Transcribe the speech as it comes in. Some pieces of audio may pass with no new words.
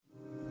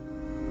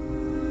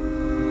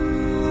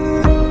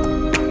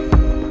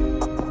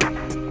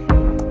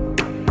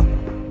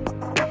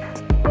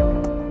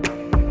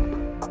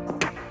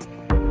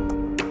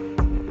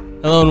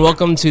Hello and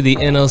welcome to the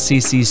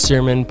NLCC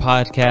Sermon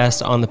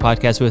Podcast. On the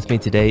podcast with me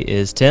today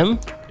is Tim.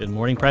 Good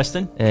morning,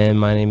 Preston. And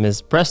my name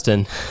is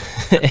Preston.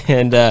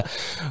 And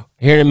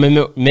here in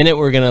a minute,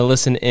 we're going to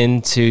listen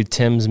into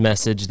Tim's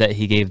message that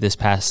he gave this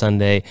past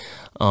Sunday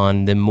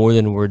on the More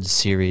Than Words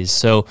series.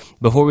 So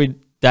before we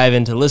dive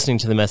into listening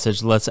to the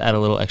message, let's add a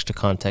little extra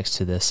context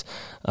to this.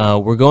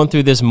 We're going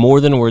through this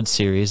More Than Words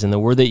series, and the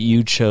word that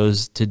you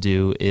chose to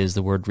do is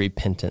the word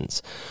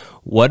repentance.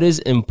 What is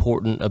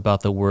important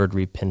about the word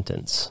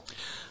repentance?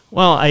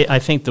 Well, I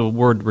think the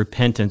word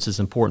repentance is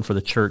important for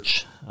the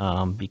church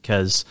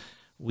because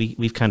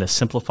we've kind of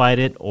simplified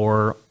it,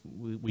 or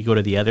we go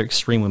to the other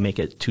extreme, we make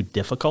it too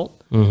difficult.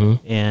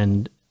 Mm-hmm.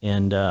 And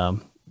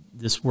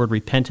this word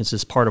repentance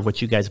is part of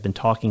what you guys have been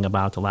talking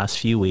about the last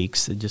few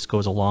weeks. It just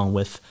goes along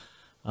with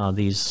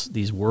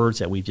these words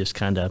that we've just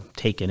kind of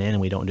taken in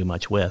and we don't do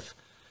much with.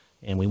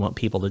 And we want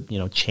people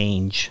to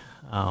change,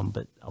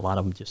 but a lot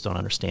of them just don't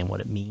understand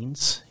what it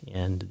means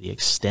and the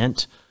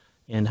extent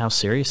and how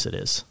serious it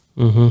is.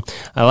 Mm-hmm.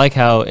 I like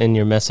how in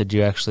your message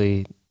you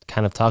actually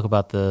kind of talk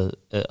about the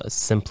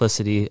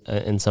simplicity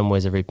in some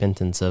ways of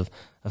repentance, of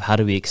how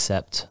do we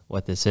accept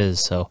what this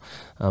is. So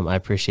I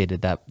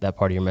appreciated that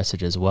part of your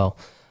message as well.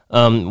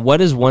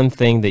 What is one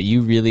thing that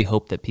you really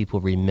hope that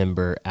people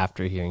remember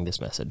after hearing this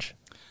message?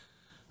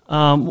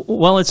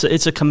 Well,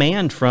 it's a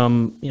command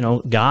from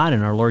God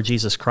and our Lord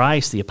Jesus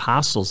Christ, the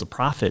apostles, the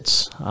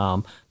prophets.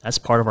 That's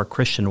part of our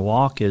Christian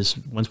walk. Is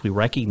once we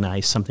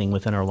recognize something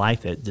within our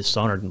life that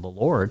dishonored the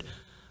Lord,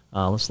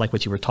 it's like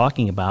what you were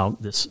talking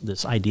about.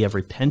 This idea of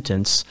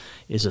repentance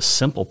is a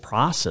simple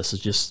process.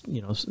 It's just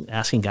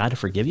asking God to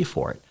forgive you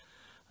for it.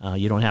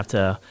 You don't have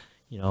to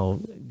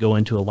go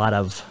into a lot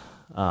of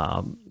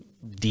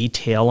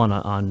detail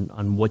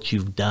on what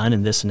you've done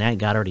and this and that.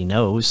 God already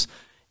knows.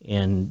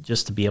 And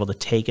just to be able to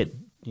take it,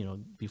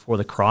 before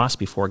the cross,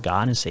 before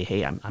God, and say,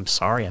 "Hey, I'm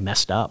sorry, I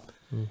messed up,"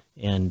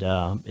 and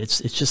it's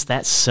just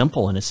that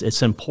simple. And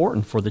it's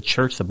important for the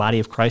church, the body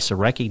of Christ, to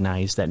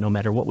recognize that no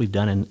matter what we've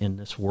done in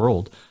this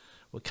world,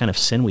 what kind of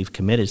sin we've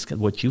committed,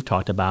 what you've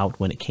talked about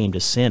when it came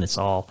to sin, it's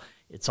all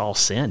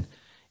sin.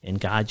 And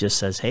God just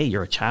says, "Hey,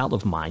 you're a child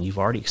of mine. You've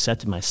already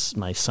accepted my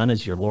Son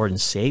as your Lord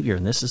and Savior,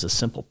 and this is a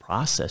simple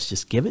process.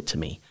 Just give it to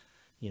me."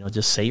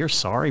 Just say you're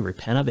sorry,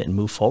 repent of it, and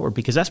move forward,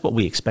 because that's what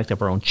we expect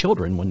of our own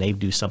children when they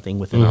do something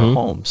within our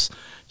homes.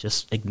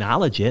 Just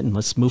acknowledge it, and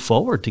let's move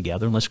forward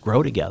together, and let's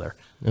grow together.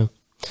 Yeah.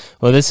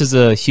 Well, this is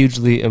a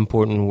hugely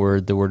important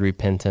word, the word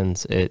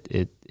repentance.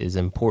 It is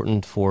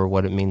important for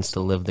what it means to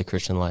live the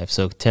Christian life.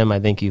 So, Tim, I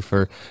thank you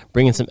for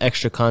bringing some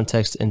extra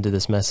context into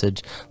this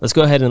message. Let's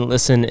go ahead and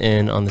listen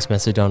in on this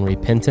message on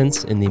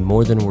repentance in the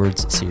More Than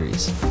Words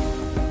series.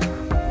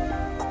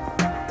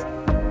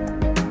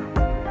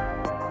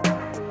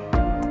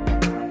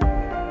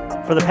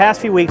 For the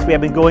past few weeks, we have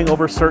been going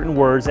over certain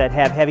words that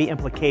have heavy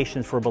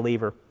implications for a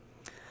believer.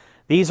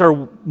 These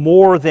are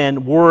more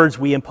than words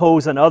we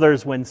impose on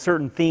others when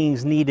certain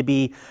things need to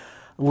be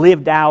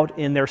lived out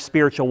in their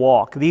spiritual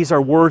walk. These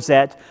are words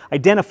that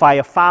identify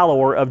a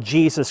follower of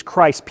Jesus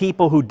Christ,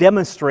 people who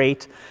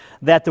demonstrate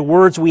that the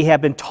words we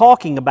have been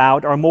talking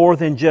about are more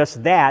than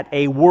just that,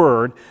 a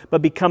word,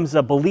 but becomes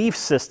a belief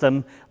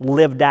system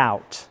lived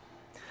out.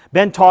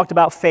 Ben talked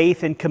about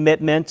faith and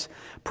commitment.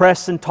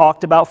 Preston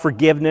talked about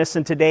forgiveness,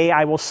 and today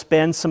I will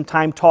spend some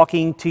time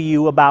talking to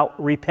you about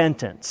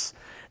repentance.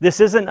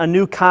 This isn't a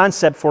new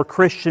concept for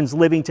Christians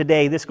living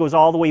today. This goes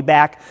all the way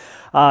back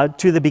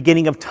to the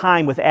beginning of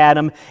time with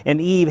Adam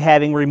and Eve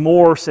having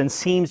remorse and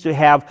seems to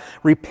have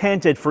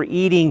repented for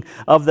eating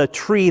of the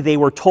tree they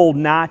were told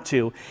not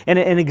to. And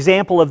an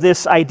example of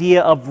this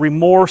idea of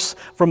remorse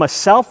from a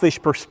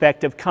selfish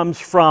perspective comes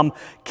from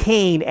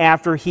Cain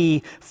after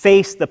he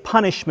faced the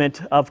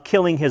punishment of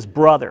killing his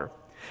brother.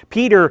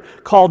 Peter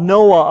called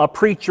Noah a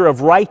preacher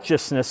of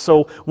righteousness,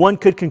 so one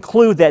could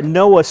conclude that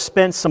Noah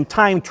spent some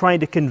time trying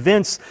to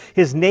convince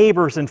his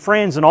neighbors and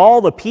friends and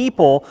all the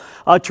people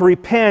to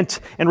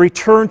repent and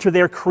return to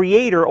their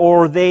Creator,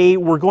 or they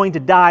were going to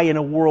die in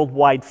a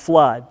worldwide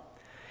flood.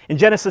 In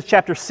Genesis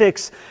chapter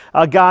 6,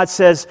 God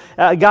says,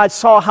 God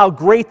saw how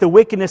great the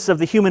wickedness of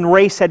the human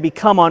race had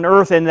become on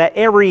earth, and that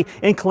every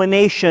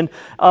inclination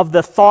of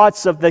the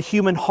thoughts of the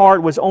human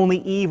heart was only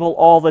evil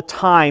all the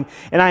time.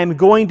 And I am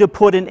going to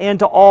put an end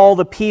to all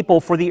the people,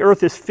 for the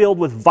earth is filled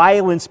with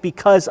violence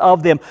because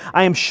of them.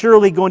 I am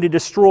surely going to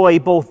destroy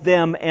both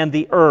them and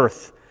the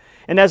earth.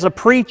 And as a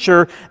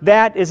preacher,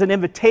 that is an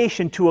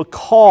invitation to a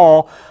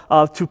call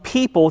to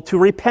people to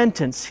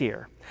repentance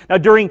here. Now,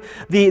 during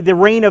the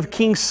reign of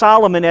King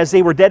Solomon, as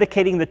they were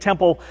dedicating the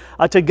temple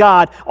to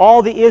God,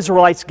 all the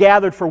Israelites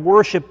gathered for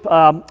worship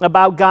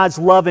about God's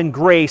love and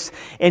grace.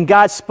 And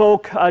God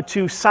spoke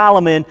to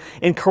Solomon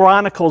in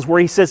Chronicles,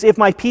 where he says, "If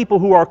my people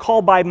who are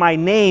called by my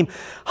name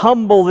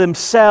humble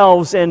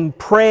themselves and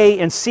pray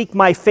and seek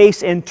my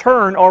face and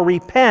turn or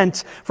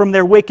repent from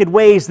their wicked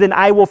ways, then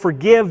I will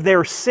forgive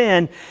their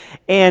sin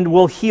and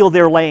will heal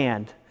their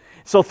land."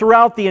 So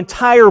throughout the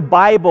entire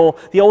Bible,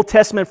 the Old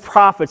Testament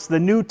prophets, the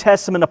New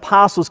Testament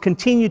apostles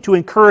continue to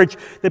encourage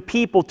the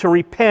people to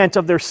repent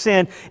of their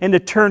sin and to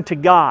turn to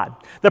God.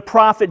 The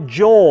prophet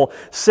Joel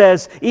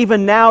says,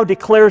 "Even now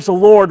declares the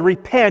Lord,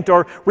 repent,"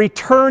 or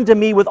 "return to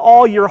me with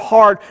all your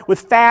heart, with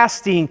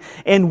fasting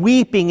and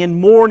weeping and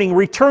mourning.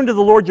 Return to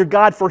the Lord your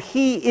God, for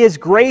He is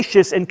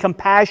gracious and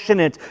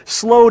compassionate,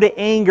 slow to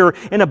anger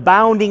and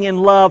abounding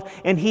in love,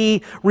 and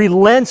He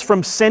relents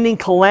from sending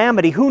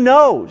calamity." Who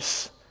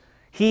knows?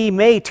 He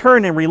may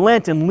turn and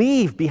relent and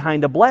leave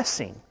behind a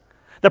blessing.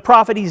 The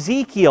prophet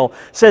Ezekiel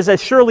says, "As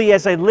surely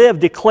as I live,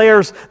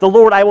 declares the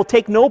Lord, I will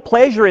take no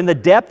pleasure in the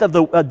death of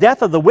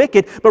the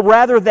wicked, but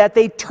rather that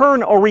they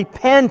turn or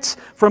repent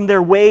from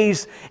their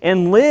ways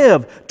and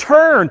live."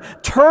 Turn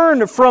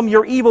from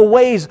your evil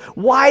ways.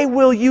 Why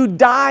will you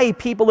die,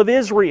 people of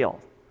Israel?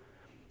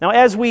 Now,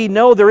 as we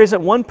know, there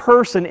isn't one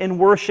person in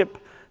worship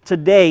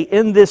today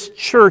in this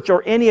church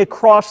or any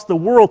across the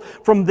world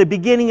from the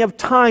beginning of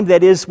time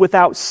that is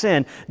without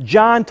sin.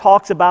 John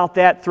talks about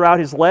that throughout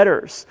his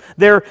letters.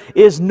 There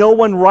is no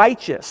one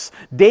righteous.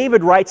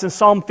 David writes in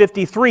Psalm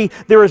 53,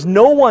 "There is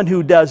no one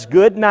who does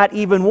good, not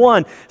even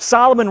one."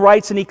 Solomon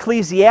writes in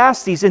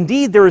Ecclesiastes,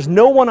 "Indeed, there is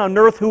no one on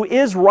earth who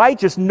is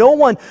righteous, no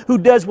one who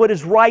does what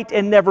is right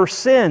and never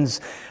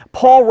sins."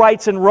 Paul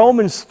writes in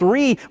Romans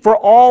 3, "For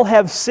all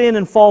have sinned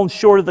and fallen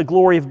short of the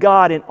glory of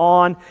God," and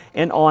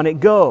on it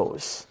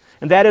goes.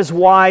 And that is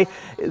why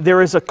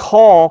there is a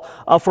call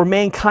for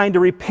mankind to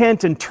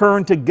repent and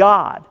turn to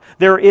God.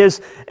 There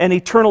is an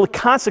eternal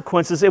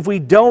consequences if we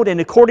don't,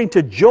 and according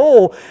to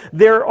Joel,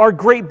 there are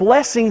great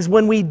blessings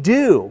when we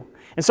do.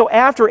 And so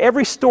after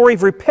every story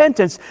of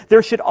repentance,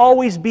 there should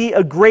always be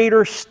a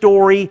greater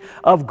story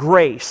of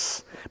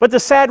grace. But the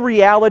sad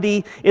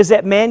reality is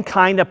that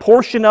mankind, a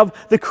portion of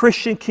the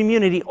Christian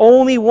community,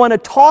 only want to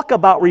talk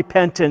about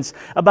repentance,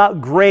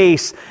 about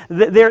grace.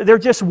 They're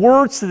just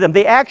words to them.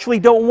 They actually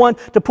don't want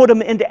to put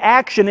them into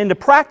action, into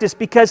practice,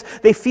 because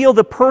they feel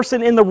the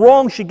person in the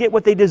wrong should get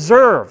what they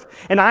deserve.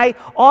 And I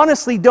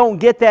honestly don't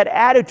get that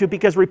attitude,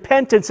 because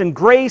repentance and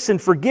grace and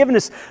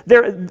forgiveness,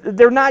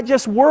 they're not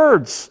just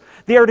words.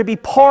 They are to be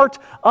part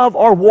of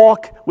our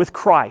walk with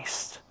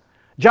Christ.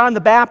 John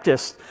the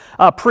Baptist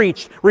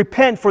preached,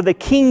 "Repent, for the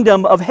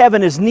kingdom of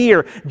heaven is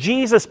near."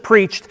 Jesus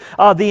preached,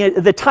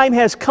 the time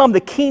has come, the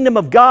kingdom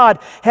of God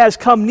has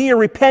come near.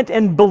 Repent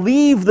and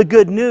believe the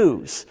good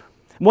news.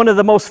 One of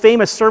the most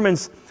famous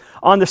sermons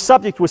on the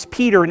subject was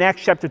Peter in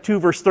Acts chapter 2,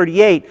 verse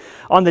 38,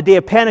 on the day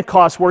of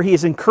Pentecost, where he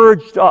has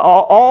encouraged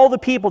all the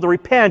people to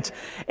repent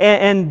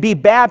and be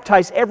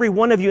baptized, every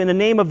one of you, in the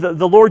name of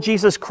the Lord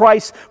Jesus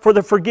Christ for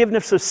the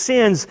forgiveness of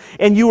sins,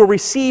 and you will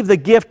receive the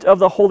gift of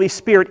the Holy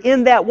Spirit.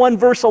 In that one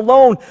verse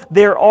alone,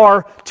 there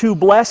are two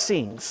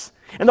blessings.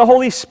 And the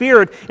Holy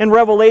Spirit in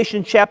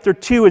Revelation chapter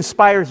 2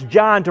 inspires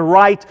John to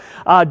write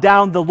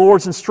down the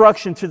Lord's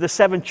instruction to the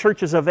 7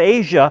 churches of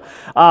Asia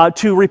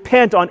to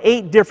repent on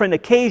 8 different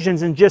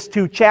occasions in just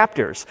 2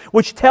 chapters,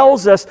 which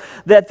tells us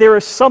that there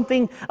is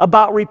something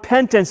about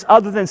repentance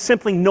other than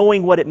simply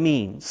knowing what it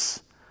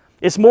means.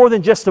 It's more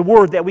than just a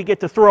word that we get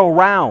to throw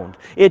around.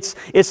 It's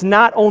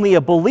not only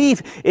a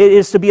belief, it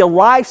is to be a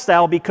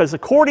lifestyle, because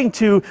according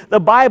to the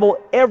Bible,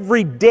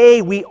 every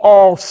day we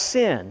all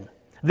sin.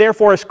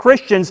 Therefore, as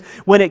Christians,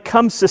 when it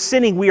comes to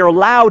sinning, we are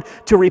allowed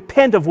to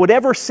repent of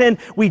whatever sin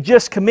we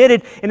just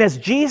committed. And as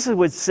Jesus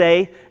would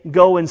say,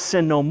 go and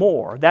sin no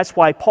more. That's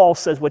why Paul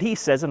says what he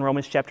says in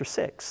Romans chapter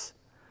 6.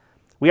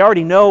 We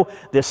already know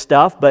this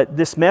stuff, but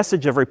this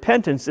message of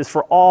repentance is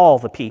for all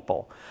the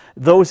people,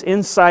 those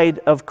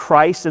inside of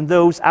Christ and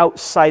those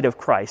outside of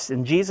Christ.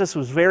 And Jesus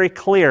was very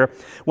clear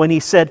when he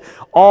said,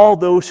 all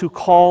those who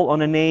call on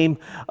the name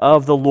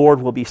of the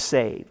Lord will be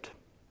saved.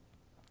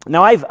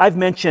 Now, I've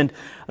mentioned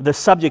the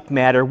subject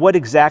matter. What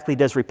exactly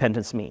does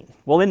repentance mean?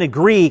 Well, in the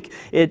Greek,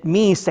 it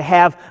means to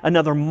have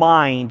another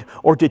mind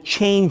or to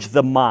change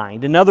the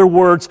mind. In other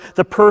words,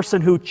 the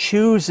person who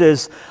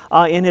chooses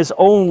in his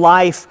own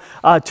life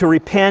to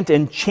repent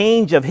and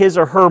change his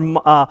or her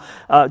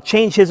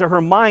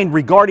mind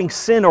regarding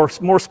sin, or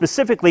more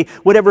specifically,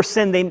 whatever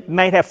sin they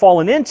might have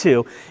fallen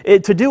into,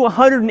 to do a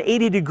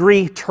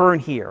 180-degree turn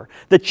here.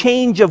 The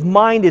change of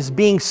mind is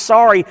being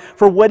sorry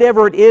for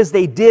whatever it is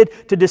they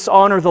did to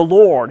dishonor the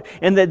Lord.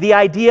 And the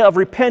idea of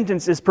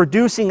repentance is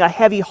producing a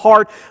heavy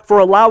heart for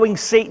allowing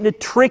Satan to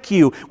trick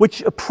you,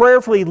 which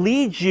prayerfully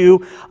leads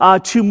you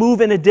to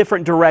move in a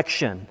different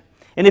direction.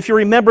 And if you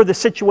remember the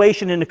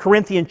situation in the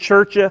Corinthian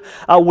church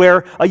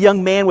where a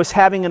young man was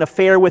having an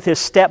affair with his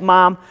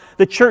stepmom,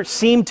 the church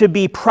seemed to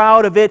be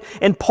proud of it,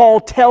 and Paul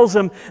tells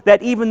them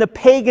that even the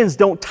pagans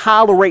don't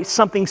tolerate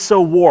something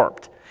so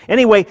warped.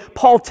 Anyway,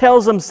 Paul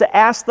tells them to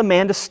ask the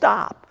man to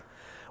stop.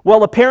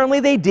 Well,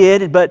 apparently they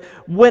did, but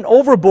went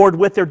overboard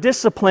with their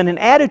discipline and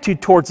attitude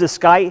towards this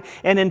guy.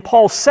 And in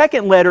Paul's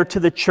second letter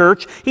to the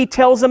church, he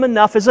tells them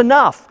enough is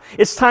enough.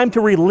 It's time to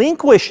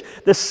relinquish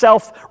the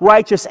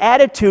self-righteous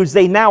attitudes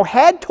they now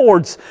had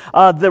towards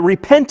the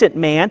repentant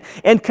man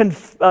and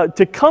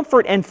to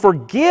comfort and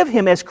forgive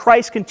him as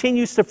Christ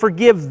continues to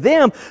forgive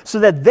them, so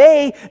that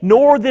they,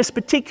 nor this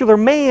particular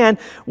man,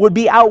 would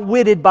be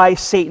outwitted by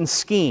Satan's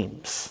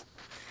schemes.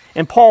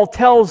 And Paul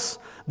tells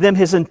them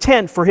his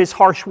intent for his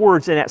harsh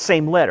words in that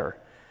same letter.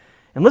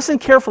 And listen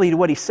carefully to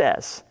what he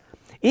says.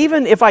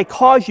 Even if I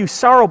cause you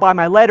sorrow by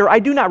my letter, I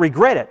do not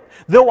regret it.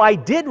 Though I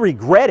did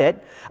regret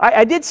it,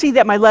 I did see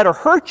that my letter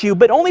hurt you,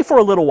 but only for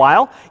a little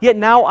while. Yet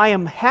now I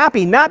am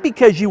happy, not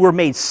because you were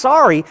made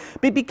sorry,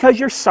 but because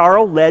your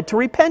sorrow led to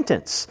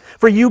repentance.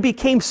 For you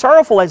became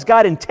sorrowful as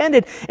God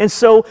intended, and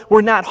so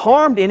were not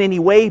harmed in any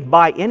way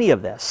by any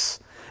of this.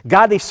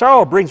 Godly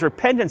sorrow brings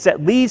repentance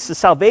that leads to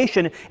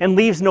salvation and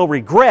leaves no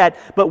regret,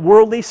 but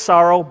worldly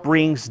sorrow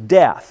brings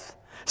death.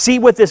 See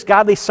what this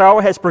godly sorrow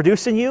has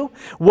produced in you?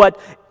 What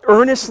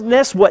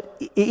earnestness,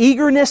 what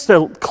eagerness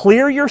to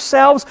clear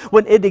yourselves,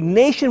 what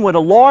indignation, what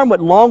alarm,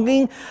 what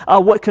longing,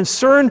 what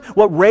concern,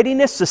 what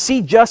readiness to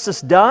see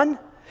justice done.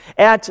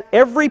 At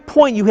every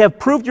point you have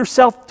proved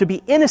yourself to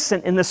be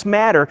innocent in this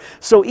matter.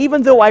 So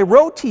even though I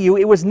wrote to you,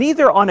 it was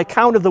neither on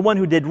account of the one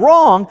who did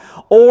wrong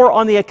or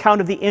on the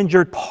account of the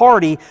injured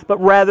party, but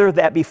rather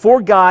that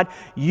before God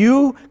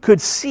you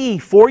could see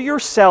for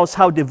yourselves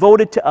how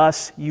devoted to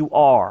us you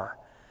are.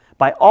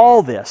 By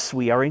all this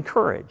we are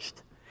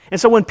encouraged. And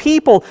so when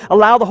people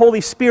allow the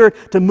Holy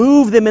Spirit to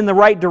move them in the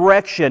right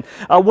direction,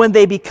 when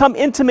they become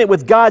intimate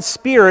with God's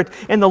Spirit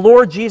and the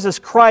Lord Jesus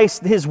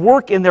Christ, His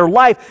work in their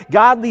life,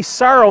 godly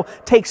sorrow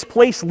takes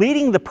place,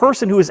 leading the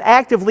person who is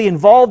actively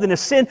involved in a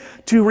sin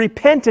to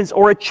repentance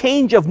or a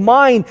change of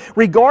mind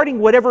regarding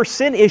whatever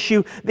sin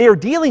issue they are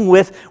dealing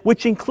with,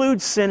 which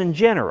includes sin in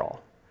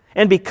general.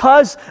 And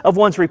because of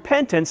one's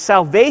repentance,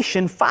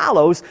 salvation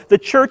follows, the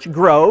church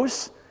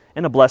grows,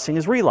 and a blessing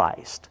is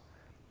realized.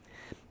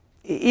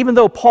 Even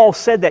though Paul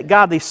said that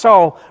godly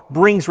sorrow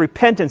brings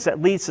repentance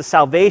that leads to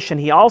salvation,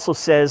 he also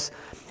says,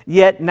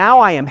 yet now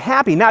I am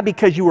happy, not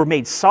because you were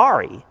made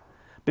sorry,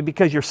 but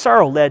because your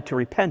sorrow led to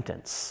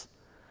repentance.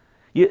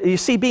 You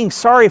see, being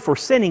sorry for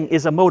sinning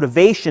is a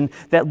motivation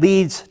that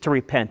leads to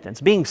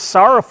repentance. Being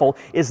sorrowful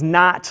is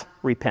not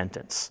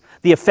repentance.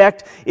 The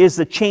effect is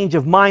the change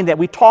of mind that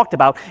we talked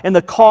about, and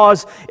the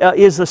cause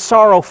is the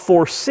sorrow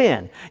for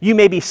sin. You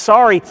may be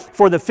sorry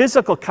for the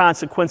physical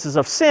consequences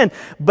of sin,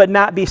 but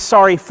not be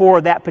sorry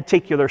for that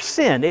particular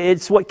sin.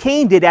 It's what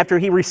Cain did after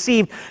he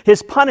received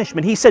his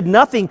punishment. He said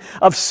nothing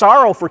of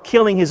sorrow for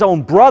killing his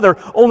own brother,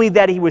 only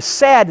that he was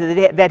sad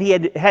that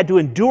he had to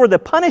endure the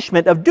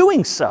punishment of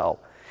doing so.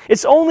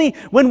 It's only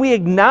when we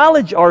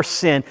acknowledge our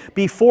sin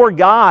before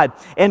God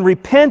and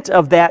repent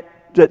of that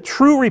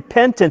true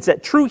repentance,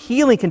 that true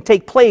healing can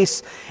take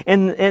place,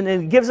 and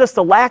it gives us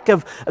the lack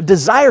of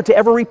desire to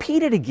ever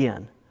repeat it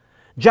again.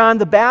 John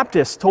the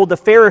Baptist told the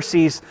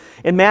Pharisees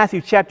in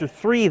Matthew chapter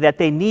 3 that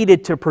they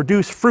needed to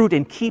produce fruit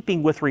in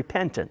keeping with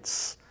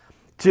repentance.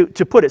 To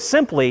put it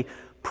simply,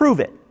 prove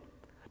it.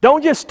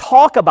 Don't just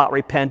talk about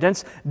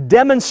repentance,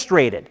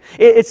 demonstrate it.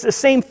 It's the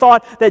same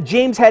thought that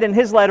James had in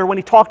his letter when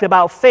he talked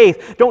about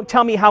faith. Don't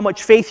tell me how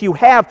much faith you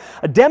have.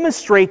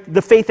 Demonstrate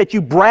the faith that you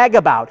brag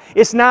about.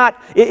 If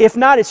not,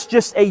 it's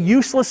just a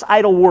useless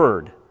idle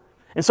word.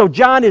 And so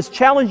John is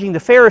challenging the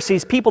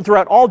Pharisees, people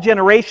throughout all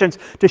generations,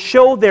 to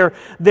show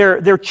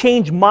their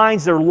changed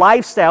minds, their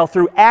lifestyle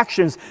through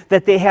actions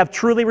that they have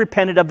truly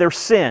repented of their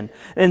sin.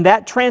 And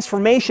that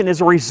transformation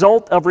is a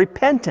result of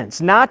repentance,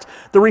 not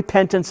the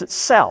repentance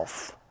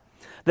itself.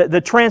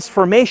 The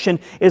transformation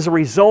is a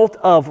result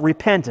of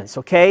repentance,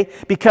 okay?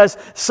 Because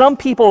some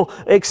people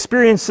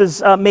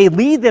experiences may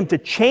lead them to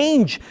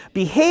change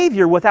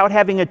behavior without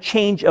having a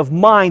change of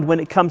mind when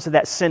it comes to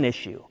that sin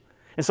issue.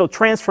 And so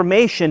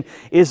transformation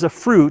is a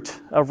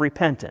fruit of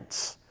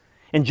repentance.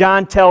 And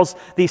John tells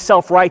these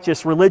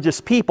self-righteous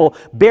religious people,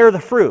 bear the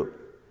fruit.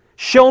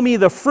 Show me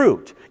the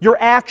fruit. Your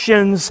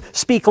actions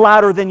speak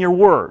louder than your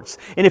words.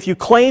 And if you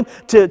claim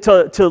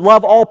to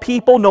love all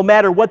people no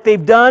matter what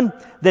they've done,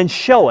 then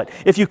show it.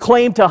 If you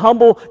claim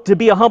to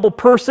be a humble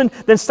person,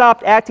 then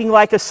stop acting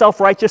like a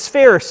self-righteous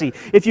Pharisee.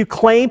 If you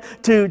claim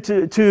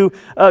to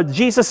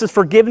Jesus'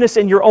 forgiveness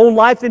in your own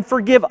life, then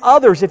forgive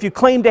others. If you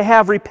claim to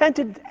have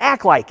repented,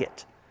 act like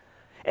it.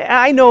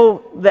 I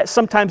know that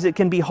sometimes it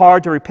can be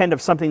hard to repent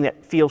of something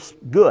that feels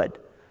good,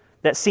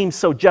 that seems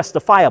so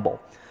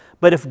justifiable.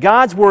 But if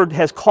God's Word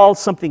has called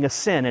something a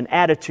sin, an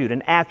attitude,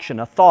 an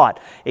action, a thought,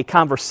 a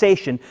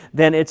conversation,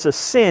 then it's a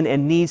sin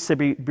and needs to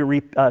be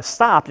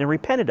stopped and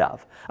repented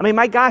of. I mean,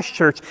 my gosh,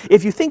 church,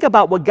 if you think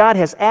about what God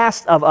has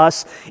asked of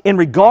us in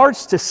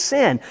regards to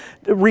sin,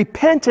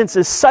 repentance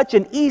is such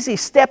an easy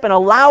step and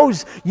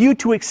allows you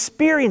to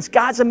experience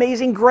God's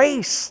amazing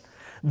grace.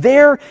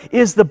 There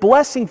is the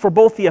blessing for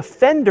both the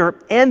offender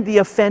and the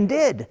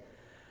offended.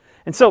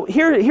 And so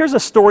here's a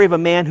story of a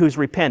man who's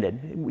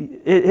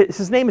repented.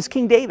 His name is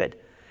King David.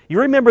 You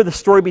remember the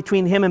story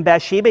between him and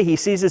Bathsheba? He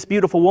sees this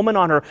beautiful woman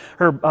on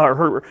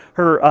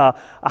her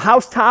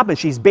housetop, and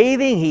she's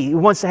bathing. He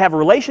wants to have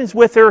relations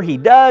with her. He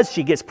does.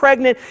 She gets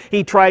pregnant.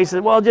 He tries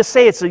to, well, just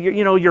say it's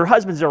your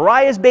husband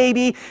Uriah's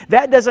baby.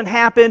 That doesn't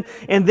happen.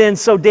 And then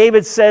so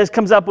David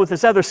comes up with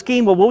this other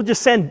scheme. Well, we'll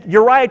just send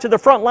Uriah to the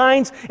front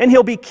lines, and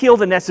he'll be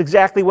killed. And that's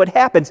exactly what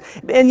happens.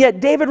 And yet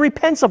David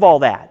repents of all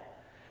that.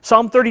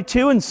 Psalm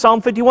 32 and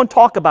Psalm 51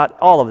 talk about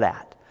all of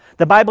that.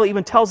 The Bible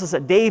even tells us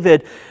that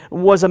David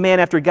was a man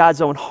after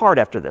God's own heart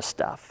after this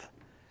stuff.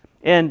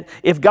 And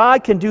if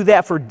God can do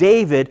that for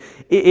David,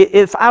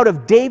 if out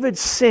of David's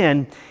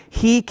sin,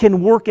 he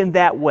can work in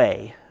that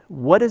way,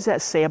 what does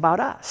that say about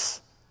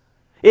us?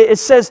 It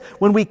says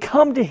when we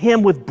come to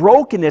him with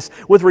brokenness,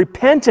 with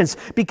repentance,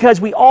 because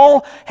we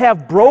all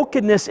have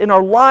brokenness in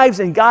our lives,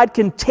 and God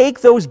can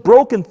take those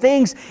broken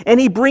things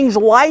and he brings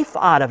life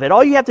out of it.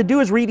 All you have to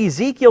do is read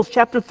Ezekiel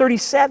chapter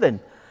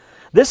 37.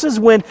 This is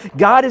when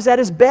God is at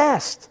his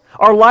best.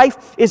 Our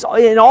life is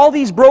in all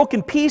these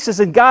broken pieces,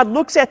 and God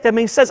looks at them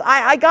and he says,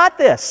 I got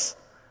this.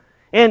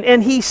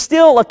 And he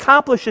still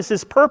accomplishes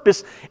his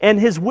purpose and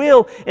his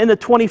will in the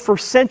 21st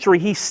century.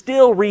 He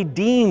still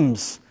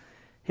redeems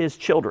his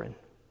children.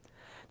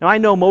 Now, I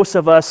know most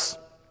of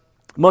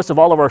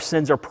all of our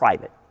sins are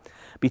private,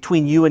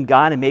 between you and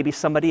God and maybe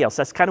somebody else.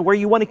 That's kind of where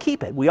you want to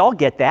keep it. We all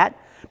get that.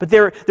 But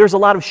there's a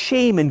lot of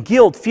shame and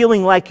guilt,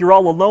 feeling like you're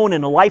all alone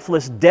in a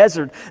lifeless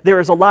desert.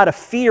 There is a lot of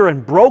fear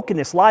and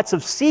brokenness, lots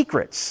of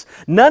secrets.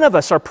 None of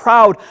us are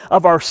proud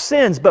of our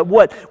sins, but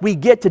what we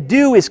get to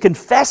do is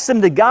confess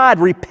them to God,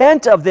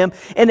 repent of them,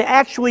 and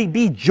actually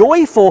be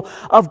joyful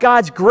of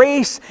God's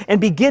grace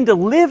and begin to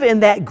live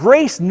in that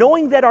grace,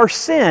 knowing that our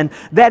sin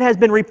that has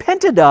been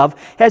repented of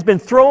has been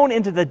thrown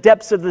into the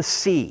depths of the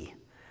sea.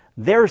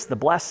 There's the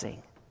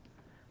blessing.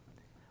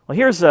 Well,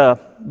 here's the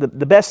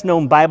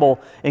best-known Bible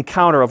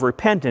encounter of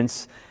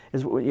repentance.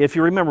 If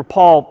you remember,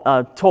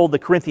 Paul told the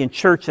Corinthian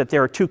church that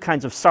there are two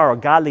kinds of sorrow: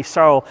 godly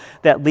sorrow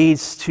that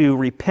leads to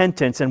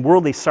repentance, and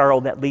worldly sorrow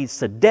that leads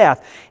to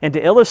death. And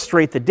to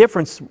illustrate the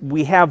difference,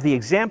 we have the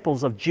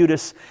examples of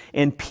Judas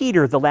and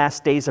Peter, the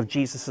last days of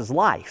Jesus'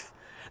 life.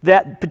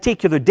 That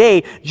particular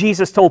day,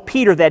 Jesus told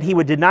Peter that he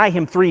would deny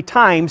him 3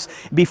 times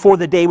before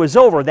the day was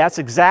over. That's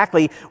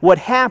exactly what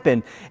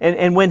happened.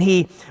 And when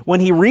he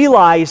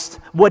realized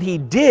what he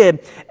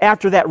did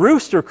after that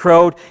rooster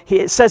crowed,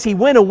 it says he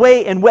went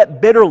away and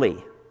wept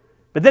bitterly.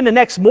 But then the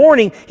next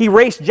morning, he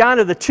raced John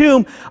to the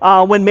tomb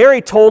when Mary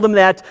told him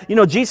that,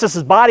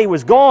 Jesus' body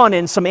was gone,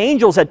 and some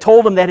angels had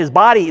told him that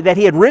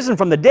he had risen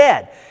from the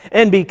dead.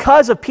 And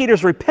because of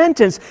Peter's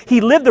repentance, he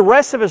lived the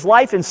rest of his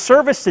life in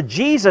service to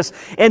Jesus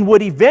and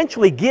would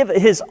eventually give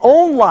his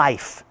own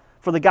life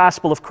for the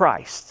gospel of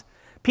Christ.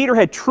 Peter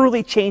had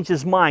truly changed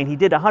his mind. He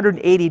did a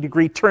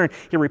 180-degree turn.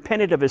 He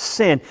repented of his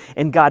sin,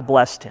 and God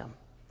blessed him.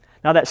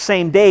 Now, that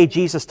same day,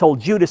 Jesus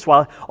told Judas,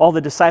 while all the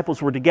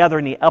disciples were together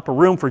in the upper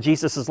room for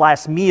Jesus'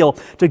 last meal,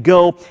 to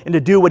go and to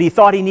do what he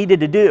thought he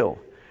needed to do.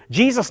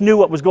 Jesus knew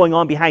what was going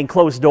on behind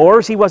closed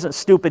doors. He wasn't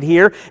stupid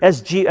here.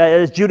 As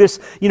Judas,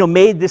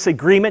 made this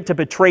agreement to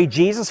betray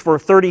Jesus for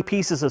 30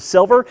 pieces of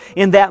silver,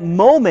 in that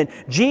moment,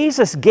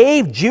 Jesus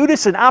gave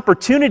Judas an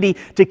opportunity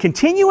to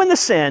continue in the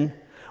sin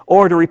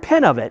or to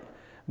repent of it,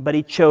 but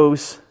he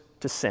chose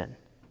to sin.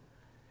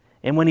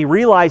 And when he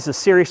realized the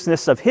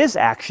seriousness of his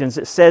actions,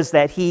 it says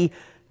that he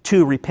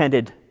too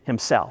repented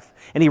himself.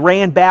 And he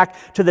ran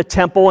back to the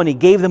temple and he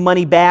gave the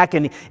money back,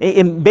 and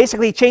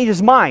basically changed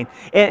his mind.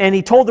 And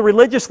he told the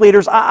religious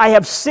leaders, I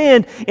have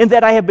sinned in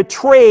that I have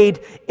betrayed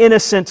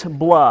innocent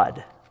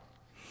blood.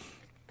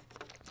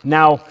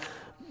 Now,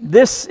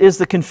 this is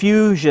the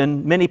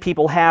confusion many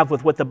people have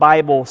with what the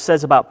Bible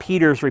says about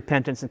Peter's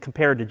repentance and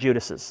compared to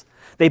Judas's.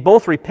 They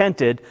both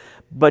repented,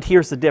 but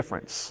here's the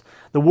difference.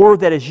 The word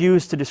that is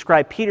used to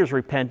describe Peter's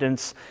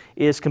repentance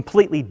is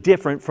completely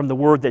different from the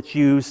word that's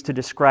used to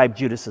describe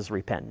Judas's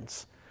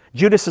repentance.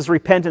 Judas's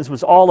repentance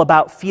was all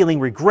about feeling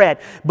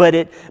regret, but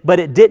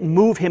it didn't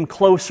move him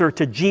closer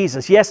to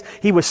Jesus. Yes,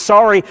 he was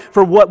sorry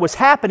for what was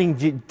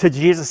happening to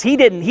Jesus. He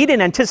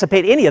didn't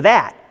anticipate any of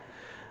that.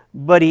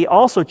 But he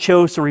also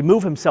chose to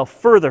remove himself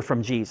further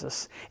from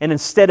Jesus. And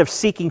instead of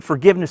seeking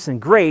forgiveness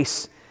and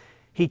grace,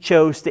 he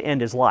chose to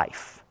end his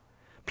life.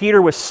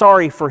 Peter was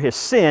sorry for his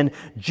sin.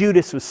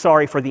 Judas was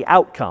sorry for the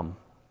outcome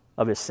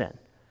of his sin.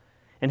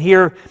 And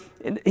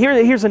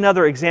here's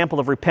another example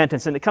of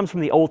repentance, and it comes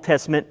from the Old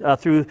Testament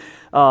through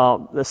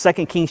the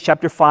 2 Kings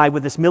chapter 5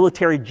 with this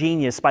military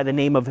genius by the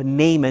name of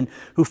Naaman,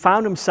 who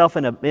found himself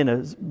in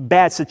a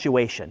bad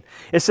situation.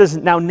 It says,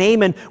 now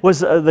Naaman was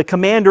the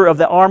commander of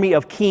the army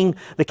of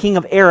the king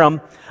of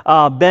Aram,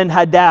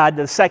 Ben-Hadad,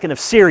 the second of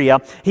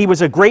Syria. He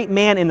was a great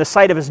man in the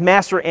sight of his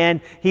master, and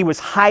he was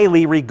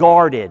highly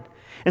regarded.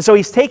 And so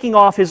he's taking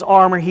off his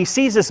armor. He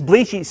sees this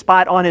bleaching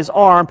spot on his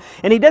arm,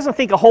 and he doesn't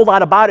think a whole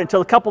lot about it until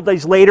a couple of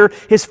days later,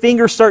 his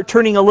fingers start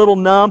turning a little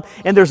numb,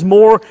 and there's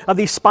more of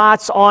these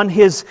spots on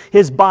his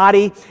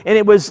body. And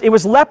it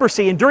was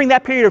leprosy, and during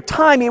that period of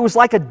time, it was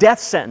like a death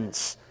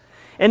sentence.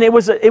 And it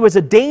was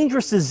a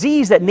dangerous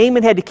disease that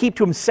Naaman had to keep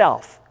to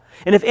himself.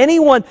 And if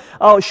anyone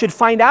should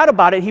find out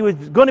about it, he was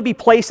going to be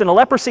placed in a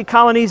leprosy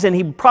colonies, and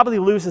he'd probably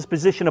lose his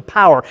position of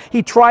power.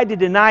 He tried to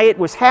deny it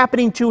was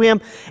happening to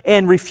him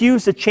and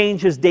refused to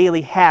change his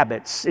daily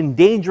habits,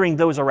 endangering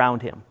those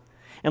around him.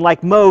 And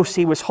like most,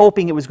 he was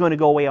hoping it was going to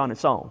go away on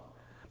its own.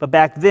 But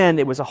back then,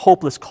 it was a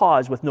hopeless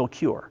cause with no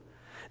cure.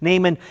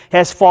 Naaman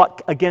has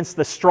fought against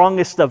the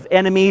strongest of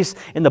enemies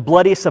in the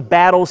bloodiest of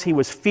battles. He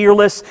was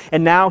fearless,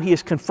 and now he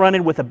is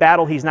confronted with a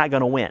battle he's not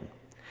going to win.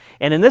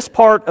 And in this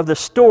part of the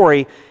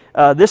story,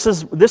 this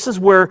is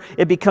where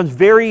it becomes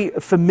very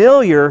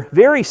familiar,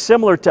 very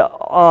similar to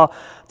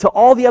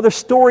all the other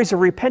stories of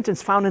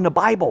repentance found in the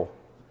Bible.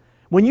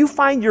 When you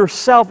find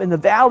yourself in the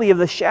valley of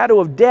the shadow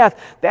of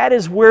death, that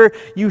is where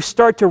you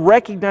start to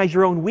recognize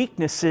your own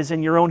weaknesses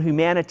and your own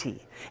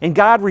humanity. And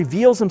God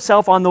reveals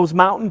Himself on those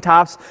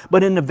mountaintops,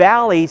 but in the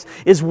valleys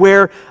is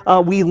where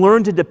we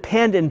learn to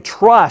depend and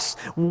trust,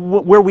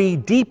 where we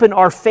deepen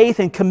our faith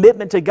and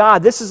commitment to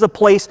God. This is a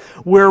place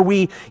where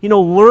we,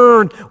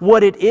 learn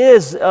what it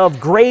is of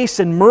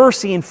grace and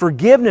mercy and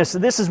forgiveness.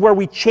 This is where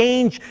we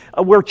change,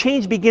 where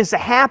change begins to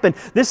happen.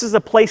 This is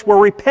a place where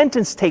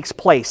repentance takes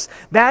place.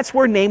 That's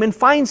where Naaman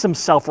finds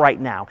himself right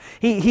now.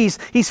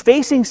 He's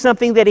facing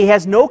something that he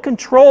has no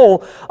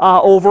control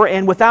over,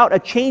 and without a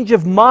change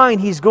of mind,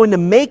 he's going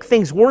to make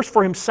things worse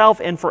for himself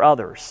and for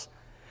others.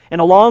 And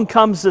along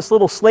comes this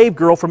little slave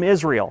girl from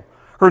Israel.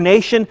 Her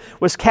nation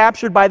was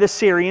captured by the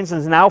Syrians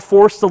and is now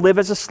forced to live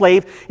as a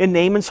slave in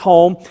Naaman's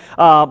home.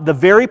 The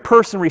very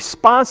person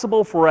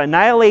responsible for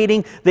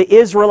annihilating the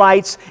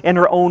Israelites and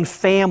her own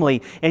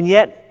family. And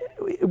yet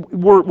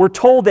we're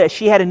told that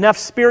she had enough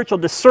spiritual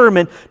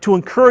discernment to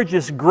encourage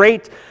this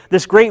great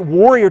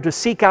warrior to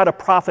seek out a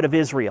prophet of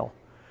Israel.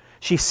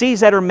 She sees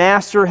that her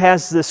master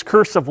has this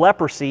curse of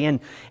leprosy, and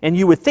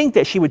you would think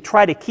that she would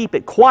try to keep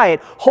it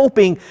quiet,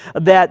 hoping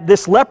that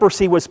this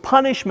leprosy was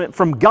punishment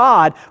from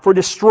God for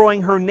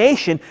destroying her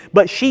nation.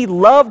 But she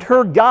loved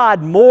her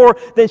God more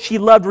than she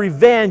loved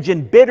revenge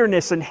and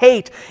bitterness and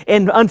hate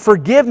and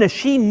unforgiveness.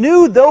 She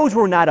knew those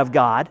were not of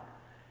God.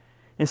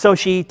 And so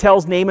she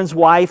tells Naaman's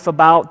wife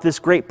about this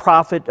great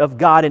prophet of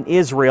God in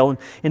Israel.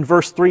 In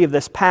verse 3 of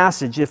this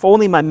passage, if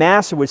only my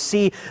master would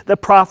see the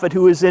prophet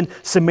who is in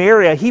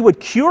Samaria, he would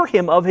cure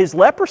him of his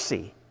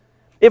leprosy.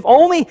 If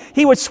only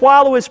he would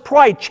swallow his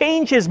pride,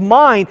 change his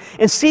mind,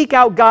 and seek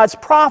out God's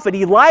prophet,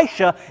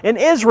 Elisha, an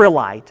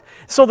Israelite.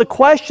 So the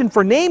question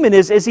for Naaman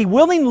is he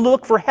willing to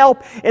look for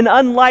help in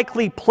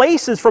unlikely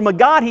places from a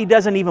God he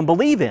doesn't even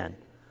believe in?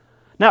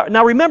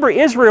 Now remember,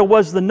 Israel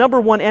was the number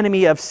one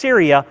enemy of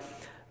Syria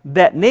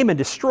that Naaman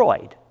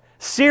destroyed.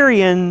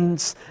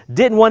 Syrians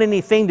didn't want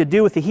anything to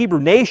do with the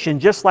Hebrew nation,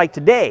 just like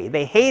today.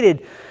 They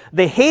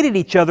hated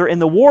each other, and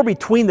the war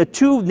between the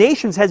two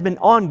nations has been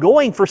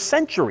ongoing for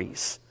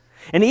centuries.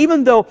 And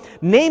even though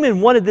Naaman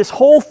wanted this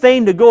whole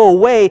thing to go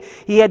away,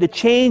 he had to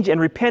change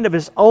and repent of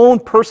his own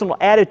personal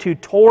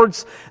attitude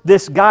towards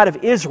this God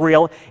of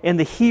Israel and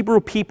the Hebrew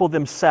people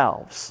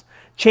themselves.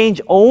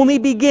 Change only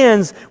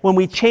begins when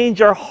we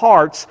change our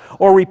hearts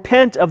or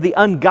repent of the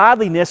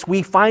ungodliness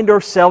we find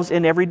ourselves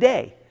in every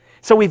day.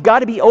 So we've got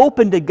to be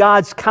open to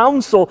God's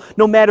counsel,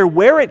 no matter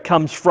where it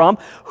comes from,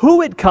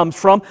 who it comes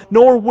from,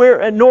 nor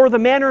the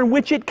manner in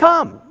which it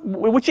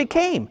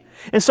came.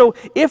 And so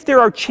if there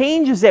are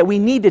changes that we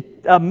need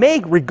to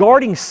make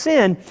regarding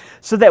sin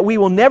so that we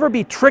will never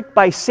be tricked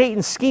by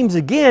Satan's schemes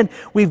again,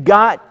 we've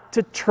got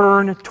to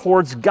turn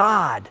towards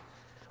God.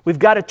 We've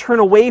got to turn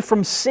away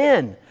from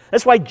sin.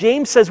 That's why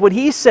James says what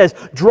he says,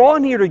 draw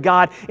near to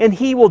God and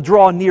He will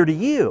draw near to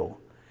you.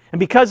 And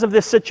because of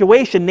this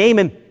situation,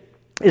 Naaman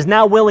is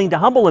now willing to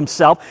humble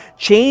himself,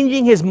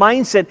 changing his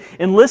mindset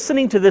and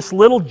listening to this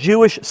little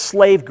Jewish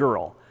slave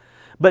girl.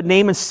 But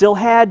Naaman still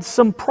had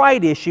some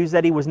pride issues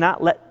that he was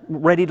not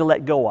ready to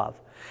let go of.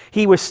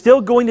 He was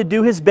still going to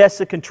do his best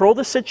to control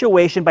the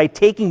situation by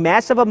taking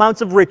massive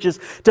amounts of riches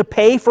to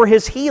pay for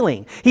his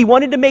healing. He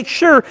wanted to make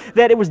sure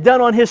that it was done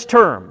on his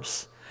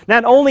terms.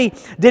 Not only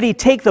did he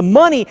take the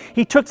money,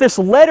 he took this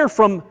letter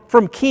from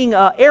King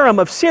Aram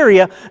of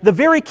Syria, the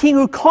very king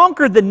who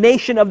conquered the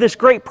nation of this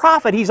great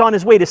prophet he's on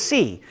his way to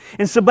see.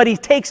 But he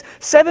takes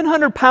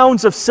 700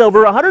 pounds of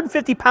silver,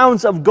 150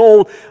 pounds of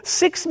gold,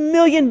 $6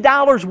 million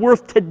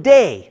worth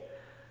today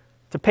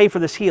to pay for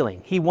this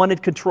healing. He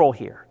wanted control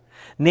here.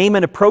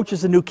 Naaman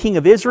approaches the new king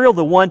of Israel,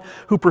 the one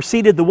who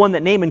preceded the one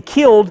that Naaman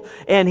killed,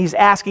 and he's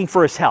asking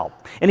for his help.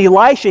 And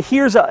Elisha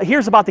hears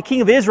about the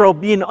king of Israel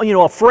being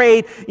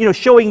afraid,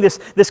 showing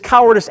this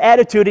cowardice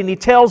attitude, and he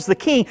tells the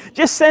king,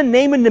 just send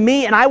Naaman to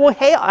me and I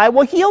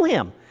will heal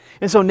him.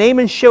 And so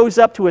Naaman shows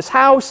up to his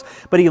house,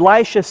 but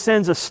Elisha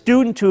sends a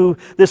student to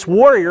this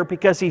warrior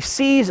because he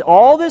sees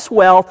all this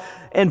wealth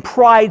and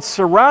pride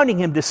surrounding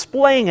him,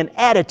 displaying an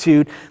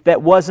attitude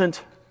that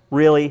wasn't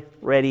really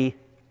ready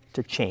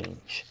to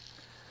change.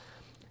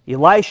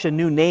 Elisha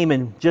knew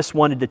Naaman just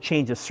wanted to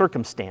change his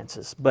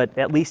circumstances, but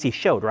at least he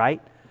showed,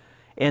 right?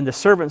 And the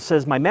servant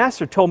says, my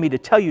master told me to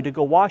tell you to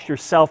go wash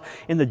yourself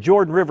in the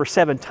Jordan River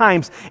 7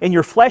 times, and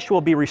your flesh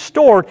will be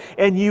restored,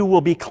 and you will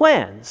be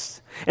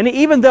cleansed. And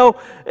even though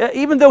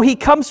he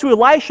comes to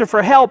Elisha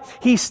for help,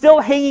 he's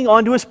still hanging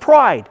on to his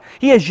pride.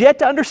 He has yet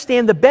to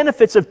understand the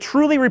benefits of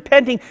truly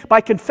repenting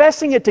by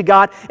confessing it to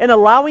God and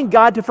allowing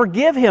God to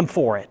forgive him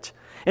for it.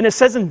 And it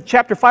says in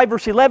chapter 5,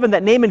 verse 11,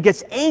 that Naaman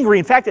gets angry.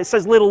 In fact, it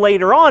says a little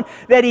later on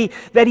that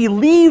he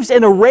leaves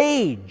in a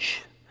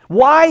rage.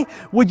 Why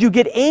would you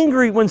get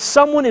angry when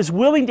someone is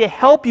willing to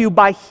help you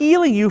by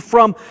healing you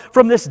from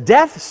this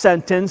death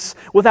sentence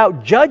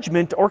without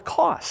judgment or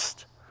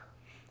cost?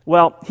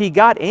 Well, he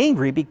got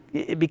angry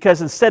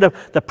because instead of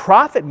the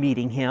prophet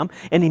meeting him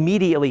and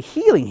immediately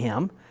healing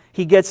him,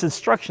 he gets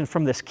instruction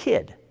from this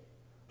kid,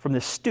 from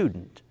this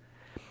student.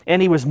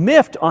 And he was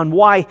miffed on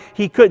why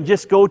he couldn't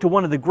just go to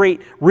one of the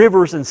great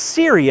rivers in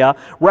Syria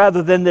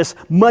rather than this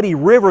muddy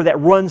river that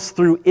runs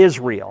through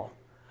Israel.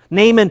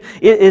 Naaman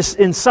is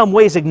in some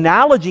ways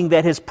acknowledging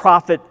that this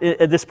prophet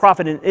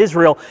in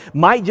Israel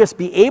might just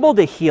be able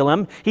to heal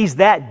him. He's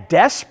that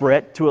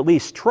desperate to at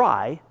least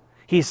try.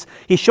 He's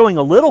showing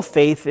a little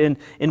faith in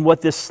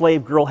what this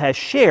slave girl has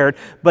shared,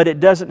 but it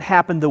doesn't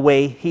happen the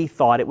way he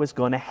thought it was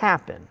going to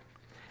happen.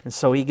 And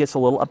so he gets a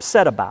little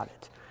upset about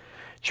it.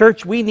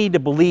 Church, we need to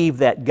believe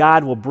that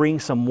God will bring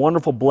some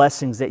wonderful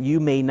blessings that you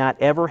may not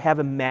ever have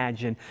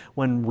imagined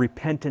when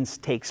repentance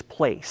takes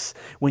place,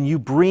 when you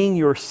bring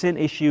your sin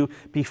issue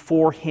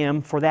before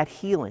Him for that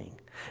healing.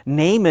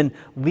 Naaman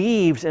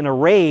leaves in a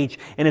rage,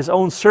 and his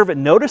own servant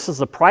notices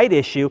the pride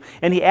issue,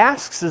 and he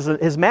asks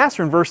his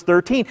master in verse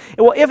 13,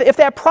 well, if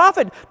that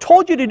prophet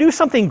told you to do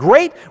something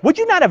great, would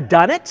you not have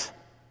done it?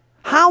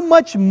 How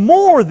much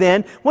more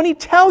then when he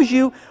tells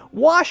you,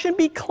 wash and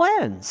be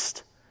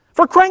cleansed?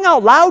 For crying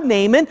out loud,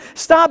 Naaman,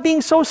 stop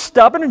being so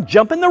stubborn and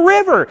jump in the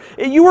river.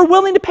 You were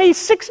willing to pay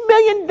 $6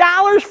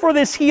 million for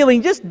this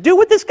healing. Just do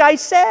what this guy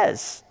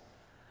says.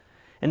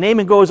 And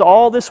Naaman goes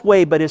all this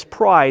way, but his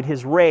pride,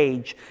 his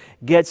rage,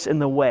 gets in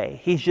the way.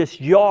 He's just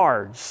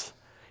yards.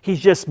 He's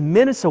just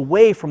minutes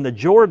away from the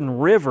Jordan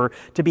River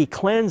to be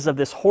cleansed of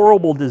this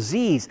horrible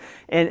disease.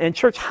 And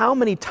church, how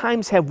many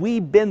times have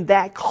we been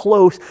that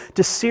close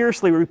to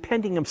seriously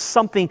repenting of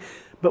something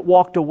but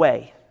walked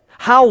away?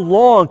 How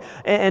long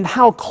and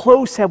how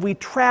close have we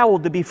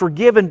traveled to be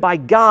forgiven by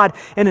God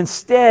and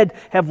instead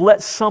have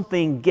let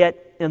something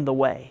get in the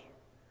way?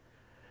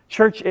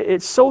 Church,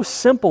 it's so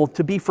simple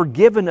to be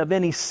forgiven of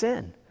any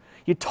sin.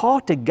 You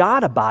talk to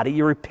God about it,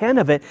 you repent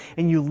of it,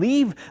 and you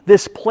leave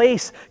this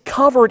place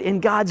covered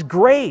in God's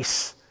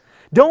grace.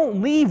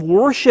 Don't leave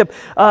worship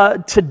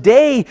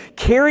today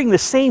carrying the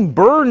same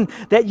burden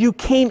that you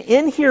came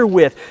in here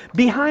with.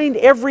 Behind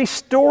every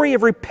story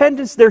of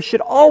repentance, there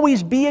should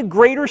always be a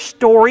greater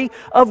story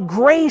of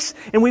grace,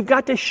 and we've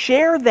got to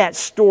share that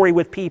story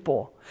with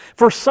people.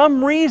 For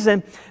some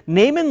reason,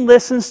 Naaman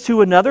listens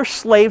to another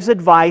slave's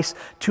advice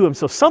to him.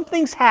 So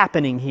something's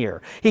happening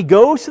here. He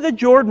goes to the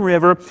Jordan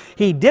River,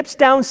 he dips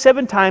down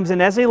 7 times,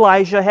 and as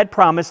Elijah had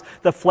promised,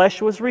 the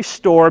flesh was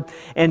restored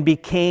and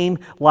became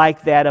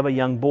like that of a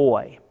young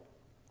boy.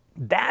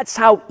 That's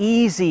how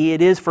easy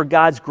it is for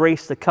God's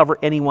grace to cover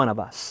any one of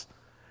us.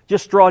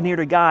 Just draw near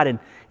to God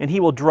and He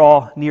will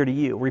draw near to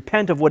you.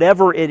 Repent of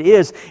whatever it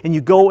is and you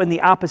go in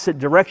the opposite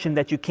direction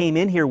that you came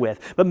in here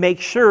with. But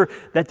make sure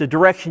that the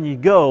direction you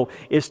go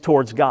is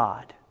towards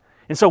God.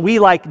 And so we,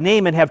 like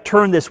Naaman, have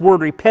turned this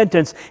word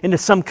repentance into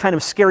some kind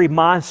of scary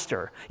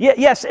monster.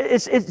 Yes,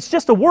 it's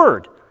just a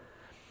word,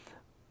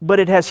 but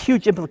it has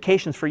huge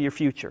implications for your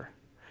future.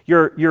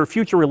 Your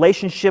future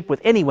relationship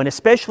with anyone,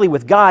 especially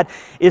with God,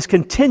 is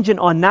contingent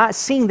on not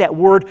seeing that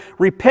word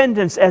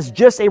repentance as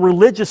just a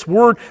religious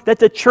word that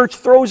the church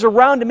throws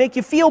around to make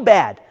you feel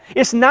bad.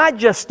 It's not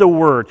just a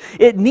word.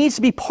 It needs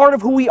to be part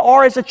of who we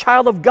are as a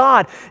child of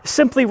God.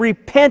 Simply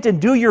repent and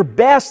do your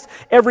best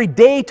every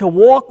day to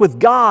walk with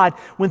God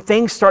when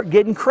things start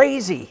getting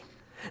crazy.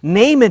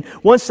 Naaman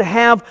wants to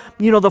have,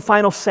 the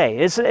final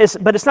say,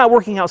 but it's not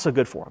working out so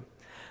good for him.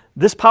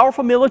 This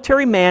powerful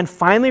military man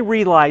finally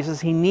realizes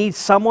he needs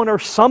someone or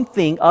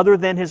something other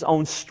than his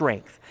own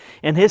strength.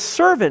 And his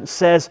servant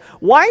says,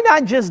 why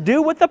not just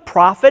do what the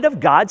prophet of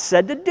God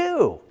said to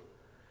do?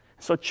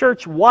 So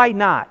church, why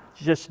not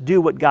just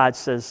do what God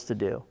says to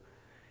do?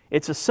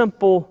 It's a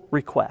simple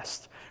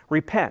request.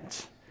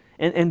 Repent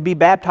and be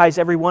baptized,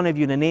 every one of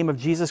you, in the name of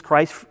Jesus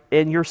Christ,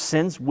 and your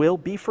sins will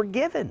be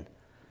forgiven.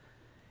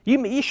 You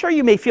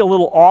may feel a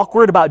little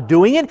awkward about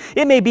doing it.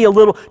 It may be a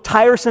little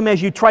tiresome as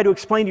you try to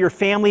explain to your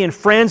family and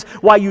friends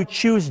why you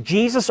choose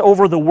Jesus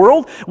over the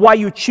world, why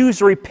you choose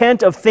to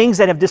repent of things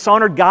that have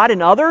dishonored God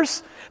and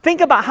others.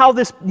 Think about how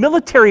this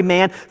military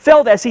man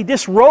felt as he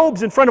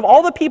disrobes in front of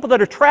all the people that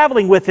are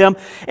traveling with him,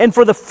 and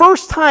for the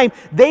first time,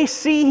 they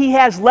see he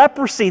has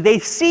leprosy. They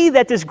see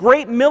that this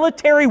great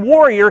military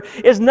warrior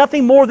is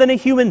nothing more than a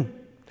human.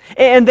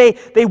 And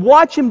they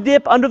watch him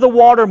dip under the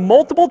water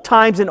multiple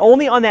times, and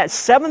only on that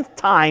 7th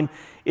time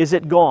is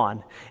it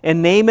gone.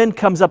 And Naaman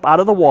comes up out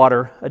of the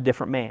water a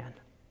different man.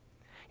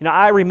 You know,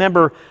 I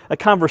remember a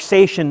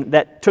conversation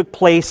that took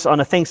place on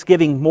a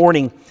Thanksgiving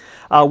morning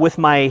with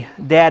my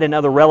dad and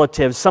other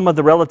relatives. Some of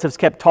the relatives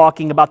kept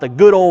talking about the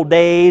good old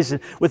days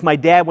with my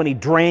dad when he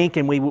drank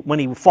and when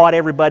he fought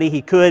everybody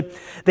he could.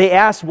 They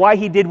asked why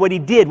he did what he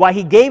did, why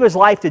he gave his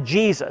life to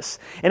Jesus.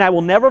 And I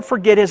will never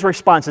forget his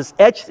response. It's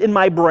etched in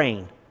my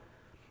brain.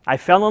 I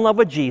fell in love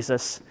with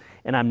Jesus,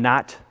 and I'm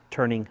not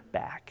turning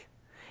back.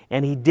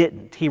 And he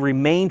didn't. He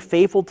remained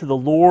faithful to the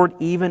Lord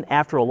even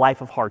after a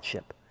life of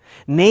hardship.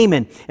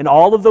 Naaman and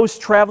all of those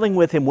traveling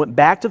with him went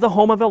back to the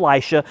home of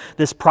Elisha,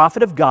 this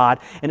prophet of God,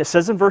 and it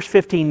says in verse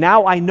 15,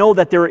 "Now I know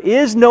that there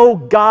is no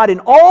God in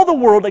all the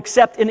world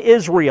except in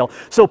Israel.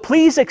 So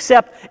please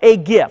accept a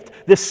gift,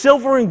 the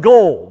silver and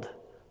gold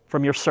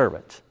from your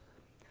servant."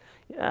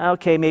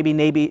 Okay, maybe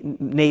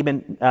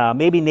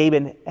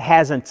Naaman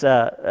hasn't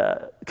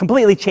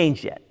completely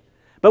changed yet.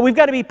 But we've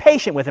got to be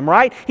patient with him,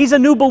 right? He's a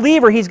new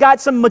believer. He's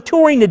got some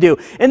maturing to do.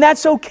 And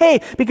that's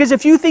okay, because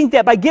if you think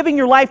that by giving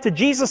your life to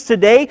Jesus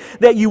today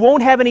that you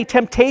won't have any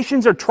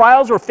temptations or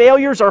trials or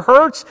failures or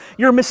hurts,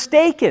 you're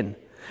mistaken.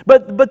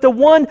 But the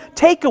one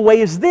takeaway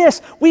is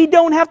this: we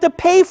don't have to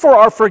pay for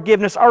our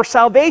forgiveness, our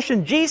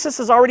salvation. Jesus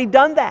has already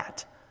done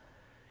that.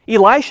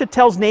 Elisha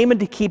tells Naaman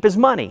to keep his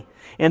money.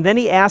 And then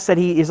he asks that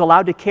he is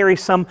allowed to carry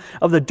some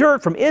of the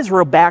dirt from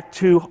Israel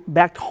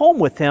back home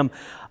with him.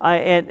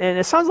 And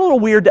it sounds a little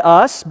weird to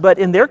us, but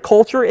in their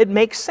culture it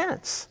makes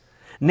sense.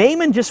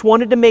 Naaman just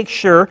wanted to make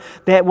sure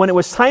that when it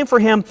was time for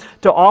him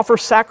to offer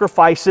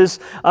sacrifices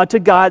to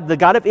God, the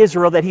God of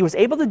Israel, that he was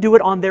able to do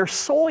it on their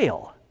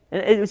soil.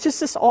 And it was just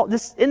this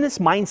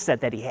mindset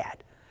that he had.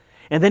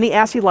 And then he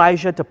asked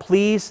Elisha to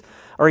please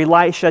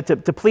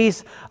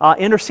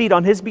intercede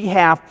on his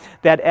behalf,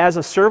 that as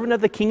a servant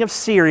of the king of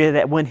Syria,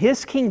 that when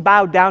his king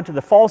bowed down to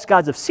the false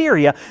gods of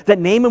Syria, that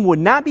Naaman would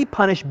not be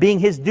punished, being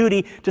his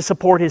duty to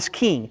support his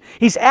king.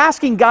 He's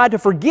asking God to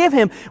forgive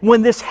him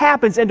when this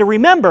happens, and to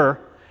remember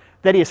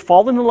that he has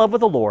fallen in love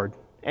with the Lord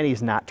and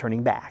he's not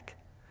turning back.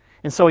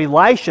 And so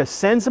Elisha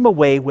sends him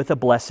away with a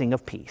blessing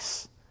of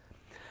peace.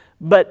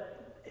 But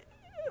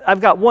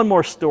I've got one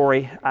more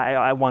story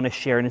I want to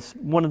share, and it's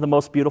one of the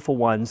most beautiful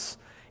ones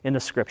in the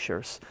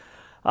Scriptures.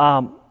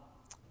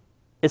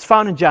 It's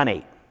found in John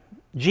 8.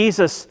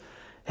 Jesus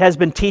has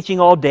been teaching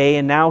all day,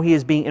 and now he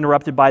is being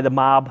interrupted by the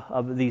mob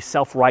of these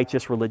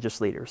self-righteous religious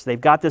leaders.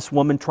 They've got this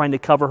woman trying to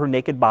cover her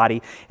naked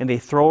body, and they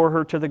throw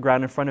her to the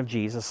ground in front of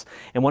Jesus.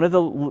 And one of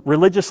the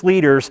religious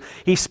leaders,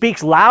 he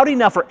speaks loud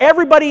enough for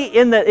everybody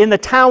in the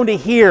town to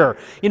hear,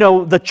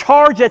 the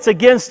charge that's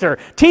against her.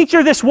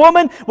 "Teacher, this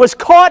woman was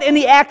caught in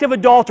the act of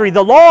adultery.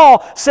 The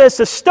law says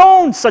to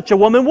stone such a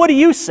woman. What do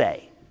you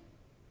say?"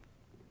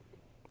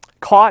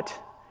 Caught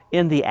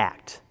in the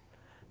act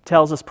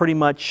tells us pretty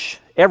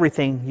much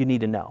everything you need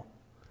to know.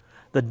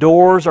 The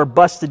doors are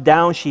busted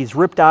down. She's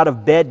ripped out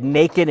of bed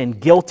naked and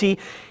guilty.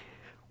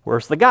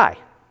 Where's the guy?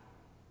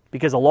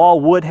 Because the law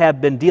would have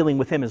been dealing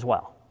with him as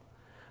well.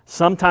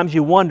 Sometimes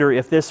you wonder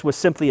if this was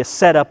simply a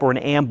setup or an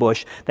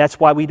ambush. That's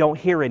why we don't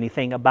hear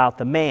anything about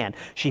the man.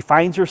 She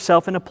finds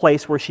herself in a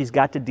place where she's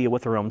got to deal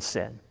with her own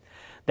sin.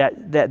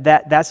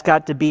 That's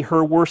got to be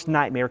her worst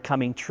nightmare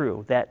coming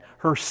true, that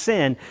her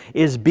sin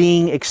is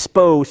being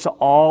exposed to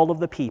all of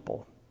the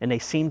people, and they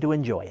seem to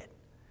enjoy it.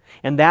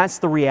 And that's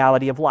the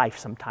reality of life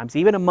sometimes,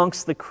 even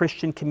amongst the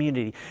Christian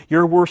community.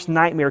 Your worst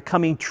nightmare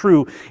coming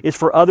true is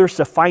for others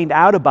to find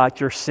out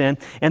about your sin,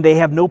 and they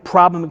have no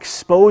problem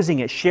exposing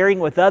it, sharing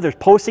it with others,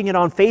 posting it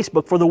on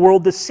Facebook for the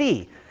world to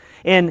see.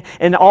 And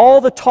all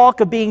the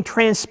talk of being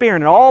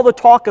transparent, and all the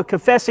talk of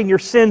confessing your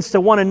sins to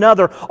one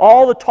another,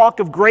 all the talk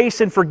of grace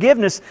and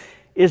forgiveness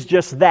is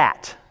just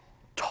that,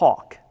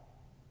 talk.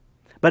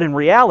 But in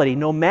reality,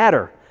 no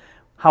matter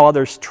how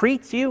others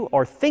treat you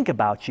or think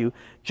about you,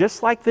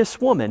 just like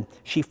this woman,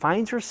 she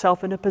finds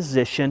herself in a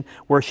position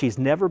where she's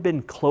never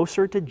been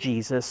closer to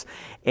Jesus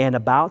and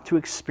about to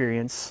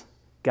experience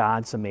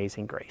God's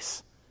amazing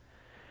grace.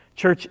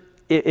 Church,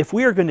 if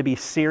we are going to be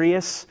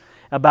serious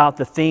about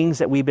the things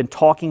that we've been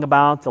talking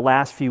about the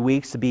last few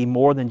weeks to be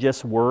more than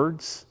just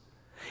words,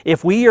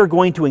 if we are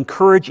going to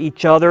encourage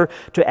each other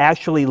to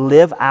actually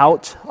live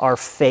out our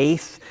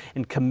faith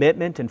and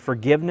commitment and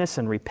forgiveness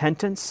and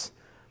repentance,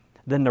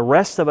 then the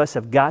rest of us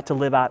have got to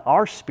live out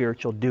our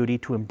spiritual duty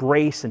to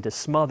embrace and to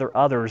smother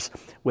others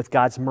with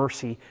God's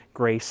mercy,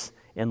 grace,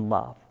 and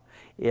love.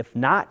 If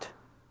not,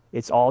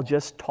 it's all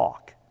just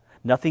talk,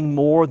 nothing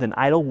more than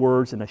idle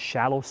words and a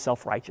shallow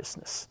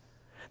self-righteousness.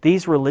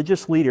 These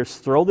religious leaders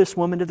throw this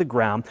woman to the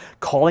ground,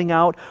 calling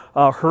out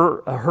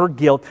her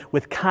guilt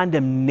with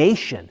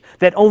condemnation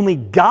that only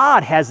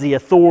God has the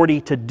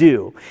authority to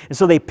do. And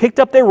so they picked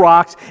up their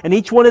rocks, and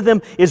each one of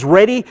them is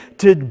ready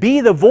to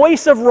be the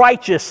voice of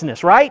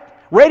righteousness, right?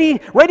 Ready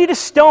to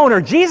stone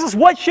her. Jesus,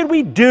 what should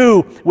we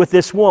do with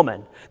this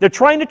woman? They're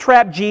trying to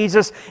trap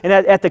Jesus, and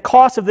at the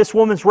cost of this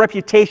woman's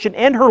reputation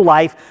and her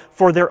life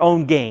for their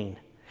own gain.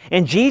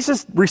 And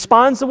Jesus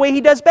responds the way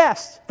he does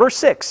best. Verse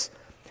 6.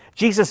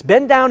 Jesus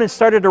bent down and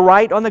started to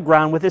write on the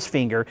ground with his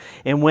finger,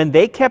 and when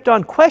they kept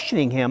on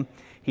questioning him,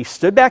 he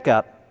stood back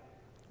up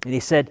and he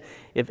said,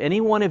 "If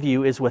any one of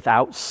you is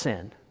without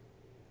sin,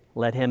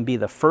 let him be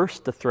the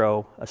first to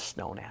throw a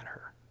stone at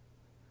her.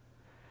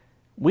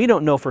 We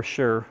don't know for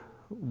sure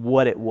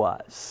what it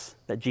was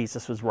that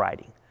Jesus was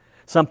writing.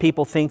 Some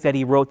people think that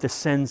he wrote the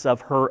sins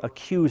of her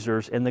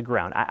accusers in the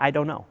ground. I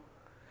don't know.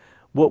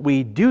 What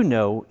we do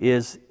know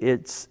is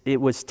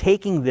it was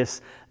taking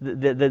this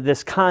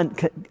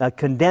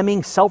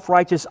condemning,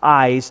 self-righteous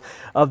eyes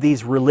of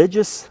these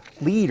religious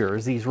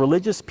leaders, these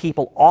religious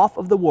people, off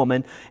of the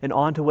woman and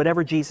onto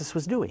whatever Jesus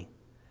was doing.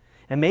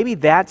 And maybe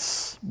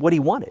that's what he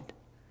wanted.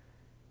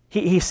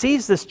 He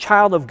sees this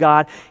child of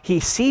God. He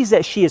sees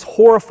that she is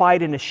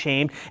horrified and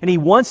ashamed, and he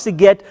wants to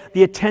get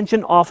the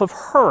attention off of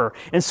her.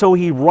 And so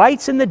he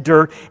writes in the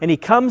dirt, and he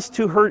comes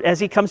to her as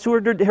he comes to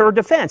her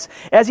defense,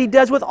 as he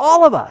does with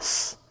all of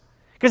us.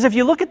 Because if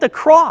you look at the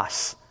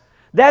cross,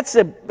 that's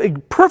a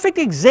perfect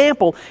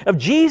example of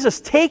Jesus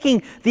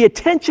taking the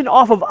attention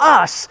off of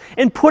us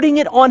and putting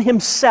it on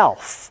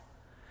himself.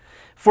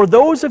 For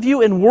those of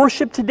you in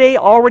worship today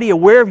already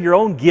aware of your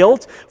own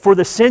guilt for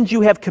the sins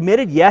you have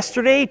committed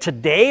yesterday,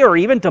 today, or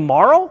even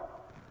tomorrow,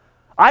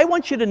 I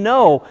want you to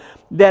know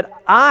that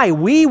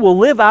we will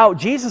live out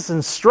Jesus'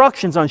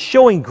 instructions on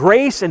showing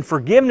grace and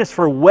forgiveness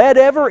for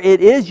whatever it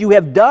is you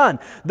have done.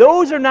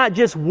 Those are not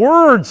just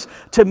words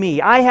to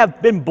me. I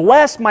have been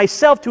blessed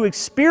myself to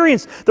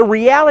experience the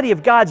reality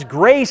of God's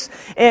grace,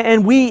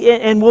 and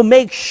we'll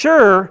make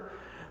sure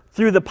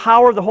through the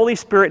power of the Holy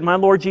Spirit and my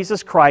Lord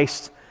Jesus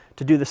Christ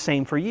to do the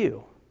same for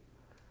you.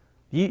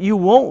 You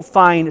won't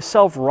find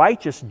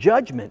self-righteous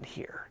judgment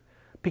here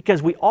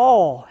because we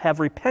all have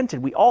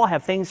repented. We all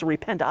have things to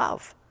repent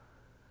of.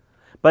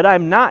 But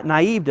I'm not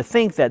naive to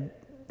think that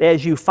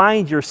as you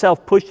find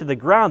yourself pushed to the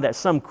ground that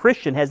some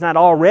Christian has not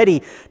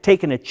already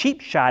taken a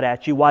cheap shot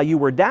at you while you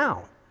were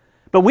down.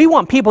 But we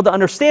want people to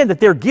understand that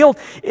their guilt,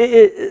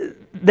 that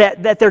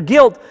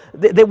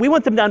we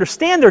want them to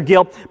understand their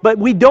guilt, but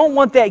we don't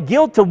want that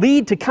guilt to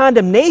lead to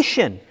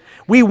condemnation.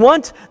 We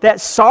want that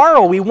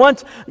sorrow. We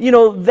want,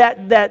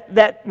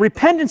 that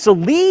repentance to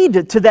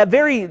lead to the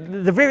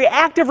very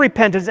act of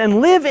repentance and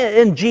live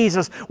in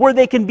Jesus, where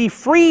they can be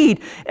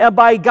freed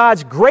by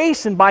God's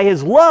grace and by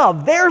His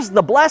love. There's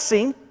the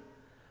blessing.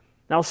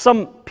 Now,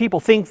 some people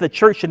think the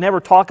church should never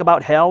talk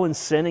about hell and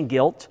sin and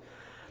guilt,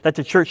 that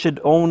the church should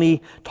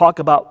only talk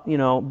about,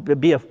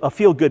 be a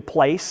feel-good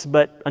place.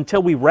 But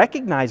until we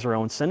recognize our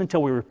own sin,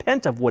 until we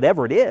repent of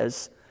whatever it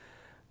is,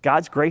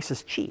 God's grace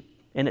is cheap.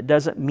 And it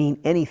doesn't mean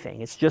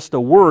anything. It's just a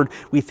word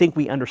we think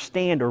we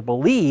understand or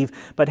believe,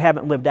 but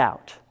haven't lived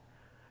out.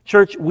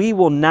 Church, we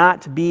will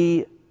not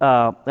be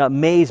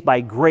amazed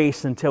by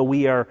grace until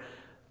we are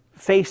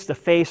face to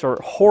face or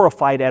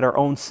horrified at our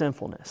own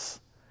sinfulness.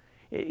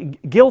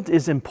 Guilt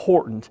is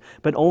important,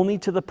 but only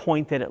to the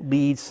point that it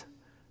leads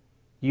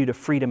you to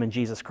freedom in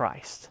Jesus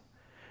Christ.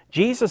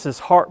 Jesus is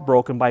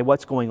heartbroken by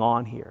what's going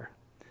on here.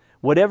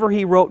 Whatever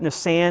he wrote in the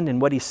sand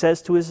and what he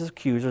says to his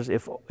accusers,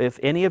 if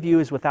any of you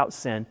is without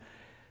sin,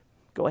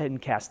 go ahead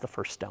and cast the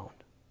first stone.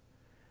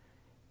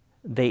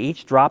 They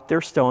each drop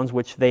their stones,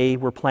 which they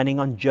were planning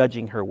on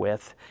judging her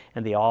with,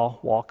 and they all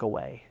walk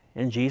away.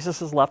 And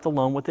Jesus is left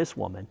alone with this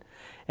woman,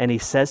 and he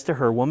says to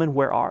her, "Woman,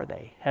 where are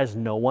they? Has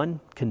no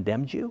one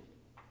condemned you?"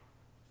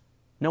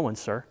 "No one,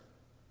 sir."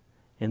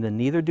 "And then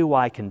neither do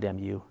I condemn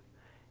you."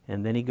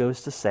 And then he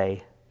goes to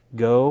say,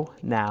 "Go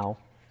now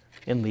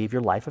and leave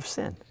your life of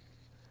sin."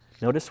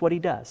 Notice what he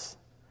does.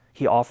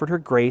 He offered her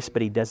grace,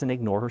 but he doesn't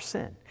ignore her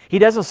sin. He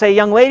doesn't say,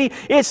 "Young lady,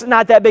 it's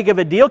not that big of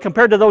a deal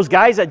compared to those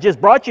guys that just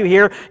brought you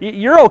here.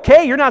 You're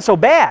okay. You're not so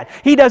bad."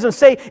 He doesn't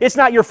say, "It's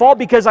not your fault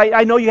because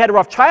I know you had a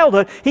rough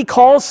childhood." He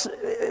calls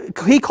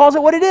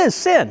it what it is,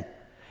 sin.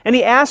 And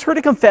he asks her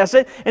to confess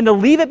it and to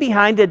leave it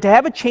behind, to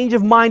have a change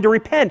of mind, to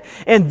repent.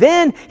 And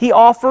then he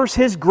offers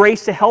his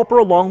grace to help her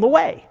along the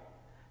way.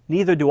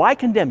 "Neither do I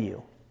condemn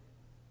you.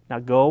 Now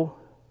go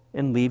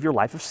and leave your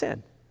life of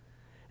sin."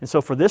 And so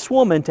for this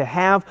woman to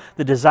have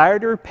the desire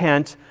to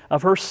repent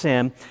of her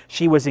sin,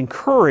 she was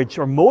encouraged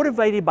or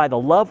motivated by the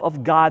love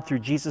of God through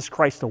Jesus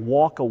Christ to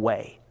walk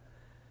away.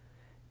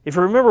 If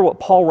you remember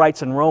what Paul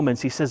writes in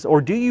Romans, he says, "Or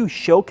do you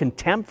show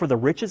contempt for the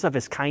riches of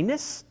his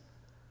kindness?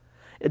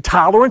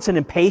 Tolerance and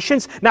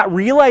impatience, not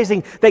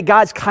realizing that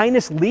God's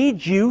kindness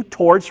leads you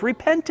towards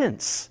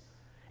repentance."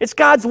 It's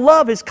God's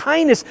love, His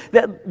kindness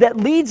that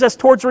leads us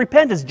towards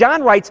repentance.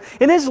 John writes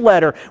in his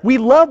letter, "We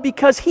love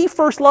because He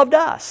first loved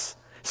us."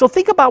 So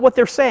think about what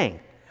they're saying.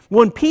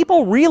 When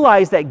people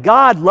realize that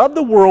God loved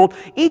the world,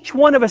 each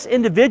one of us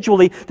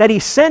individually, that He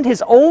sent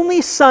His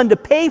only Son to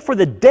pay for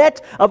the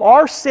debt of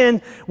our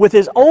sin with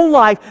His own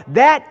life,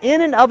 that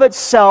in and of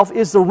itself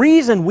is the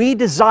reason we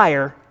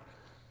desire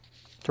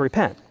to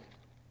repent.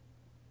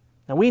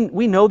 Now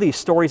we know these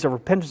stories of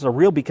repentance are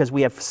real because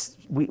we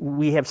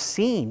have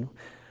seen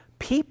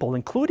people,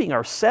 including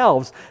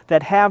ourselves,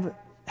 that have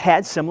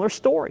had similar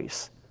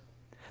stories.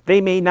 They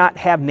may not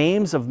have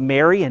names of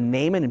Mary and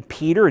Naaman and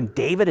Peter and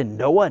David and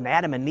Noah and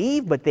Adam and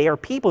Eve, but they are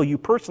people you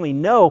personally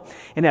know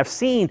and have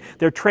seen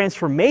their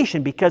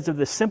transformation because of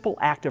the simple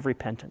act of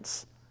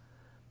repentance.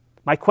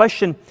 My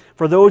question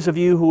for those of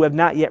you who have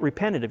not yet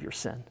repented of your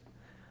sin,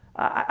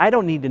 I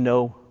don't need to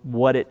know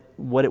what it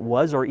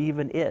was or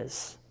even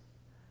is.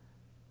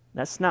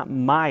 That's not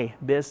my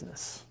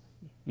business.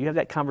 You have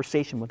that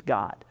conversation with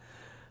God.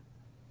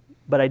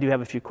 But I do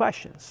have a few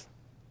questions.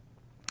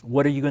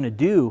 What are you going to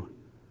do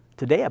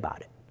today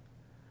about it?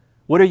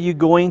 What are you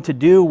going to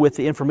do with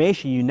the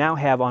information you now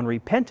have on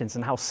repentance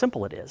and how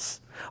simple it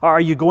is? Are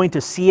you going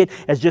to see it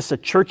as just a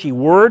churchy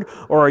word,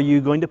 or are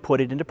you going to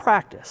put it into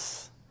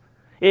practice?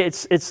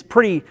 It's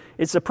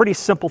a pretty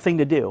simple thing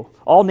to do.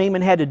 All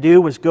Naaman had to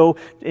do was go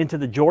into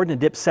the Jordan and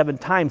dip 7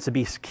 times to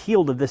be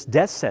healed of this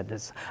death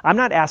sentence. I'm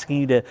not asking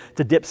you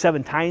to dip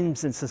 7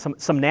 times into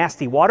some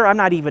nasty water. I'm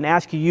not even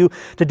asking you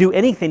to do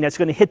anything that's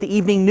going to hit the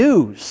evening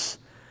news,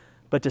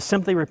 but to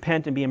simply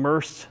repent and be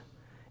immersed,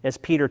 as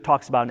Peter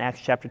talks about in Acts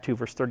chapter 2,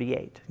 verse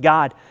 38.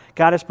 God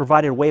has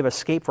provided a way of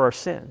escape for our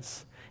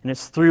sins, and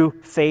it's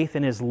through faith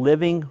in His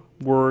living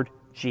Word,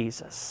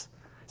 Jesus.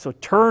 So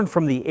turn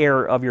from the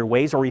error of your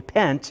ways, or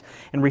repent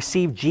and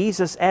receive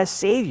Jesus as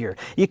Savior.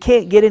 You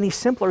can't get any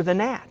simpler than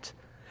that.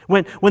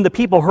 When the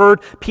people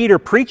heard Peter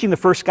preaching the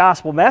first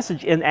gospel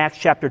message in Acts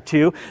chapter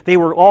 2, they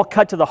were all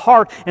cut to the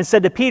heart and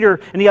said to Peter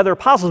and the other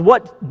apostles,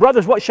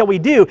 "Brothers, what shall we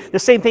do?" The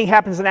same thing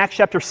happens in Acts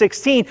chapter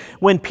 16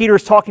 when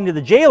Peter's talking to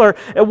the jailer,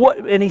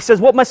 and he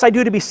says, "What must I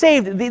do to be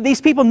saved?"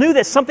 These people knew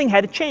that something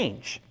had to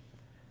change.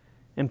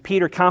 And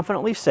Peter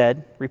confidently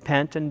said,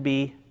 "Repent and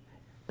be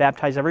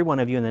baptize every one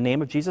of you in the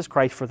name of Jesus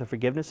Christ for the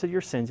forgiveness of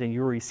your sins, and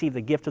you will receive the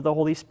gift of the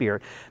Holy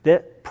Spirit.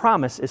 That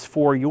promise is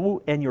for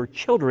you and your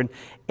children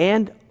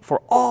and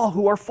for all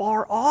who are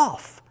far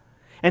off."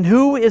 And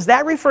who is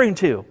that referring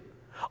to?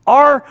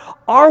 Our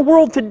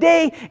world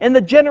today and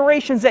the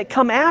generations that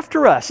come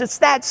after us. It's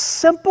that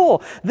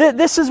simple.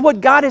 This is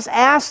what God has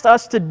asked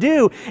us to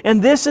do,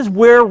 and this is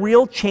where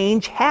real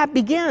change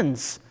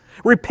begins.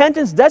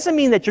 Repentance doesn't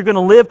mean that you're going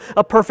to live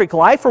a perfect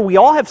life, for we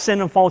all have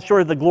sinned and fallen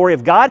short of the glory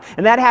of God,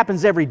 and that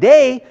happens every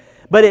day.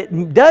 But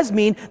it does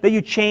mean that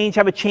you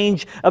have a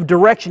change of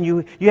direction.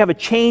 You have a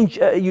change.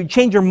 You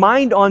change your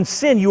mind on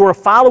sin. You are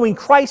following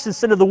Christ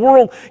instead of the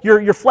world,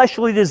 your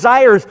fleshly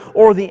desires,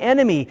 or the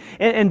enemy.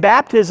 And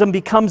baptism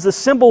becomes the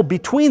symbol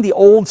between the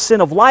old sin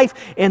of life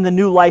and the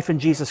new life in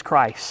Jesus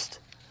Christ.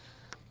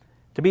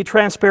 To be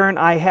transparent,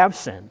 I have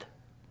sinned.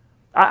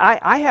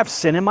 I have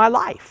sin in my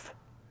life.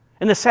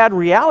 And the sad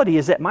reality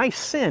is that my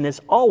sin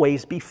is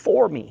always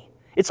before me.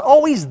 It's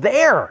always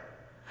there.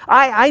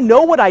 I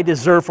know what I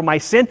deserve for my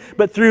sin,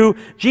 but through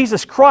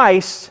Jesus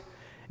Christ,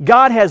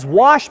 God has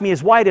washed me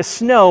as white as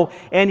snow,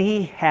 and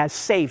He has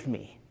saved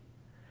me.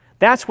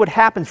 That's what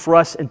happens for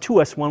us and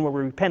to us when we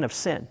repent of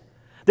sin.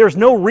 There's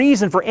no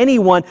reason for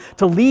anyone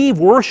to leave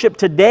worship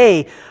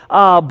today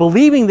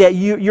believing that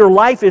your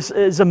life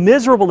is a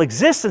miserable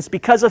existence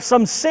because of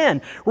some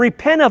sin.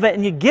 Repent of it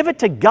and you give it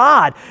to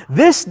God.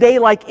 This day,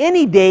 like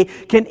any day,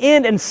 can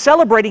end in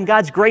celebrating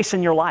God's grace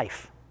in your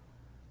life.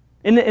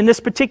 In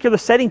this particular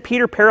setting,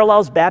 Peter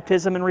parallels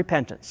baptism and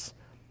repentance.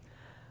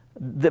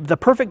 The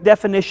perfect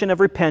definition of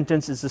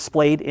repentance is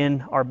displayed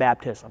in our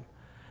baptism.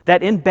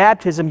 That in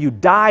baptism you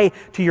die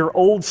to your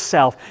old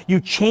self, you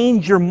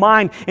change your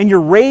mind, and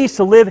you're raised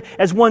to live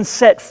as one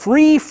set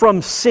free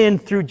from sin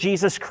through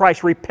Jesus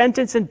Christ.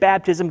 Repentance and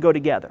baptism go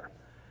together.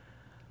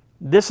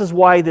 This is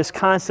why this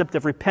concept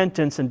of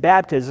repentance and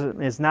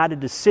baptism is not a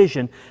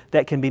decision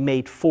that can be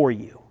made for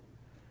you.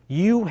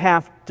 You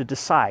have to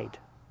decide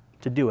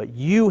to do it.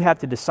 You have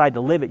to decide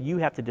to live it. You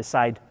have to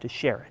decide to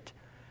share it.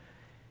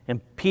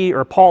 And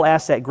Paul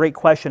asked that great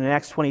question in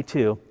Acts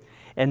 22,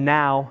 and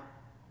now,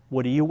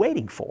 what are you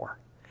waiting for?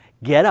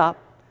 Get up,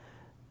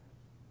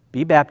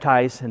 be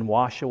baptized, and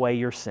wash away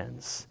your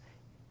sins,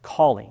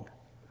 calling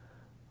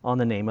on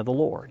the name of the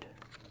Lord.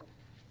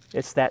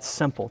 It's that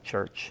simple,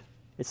 church.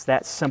 It's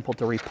that simple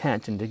to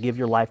repent and to give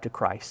your life to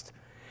Christ.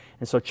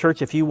 And so,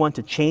 church, if you want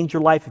to change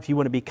your life, if you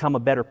want to become a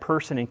better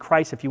person in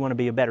Christ, if you want to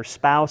be a better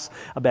spouse,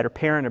 a better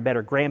parent, a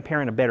better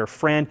grandparent, a better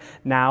friend,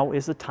 now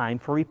is the time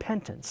for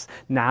repentance.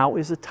 Now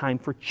is the time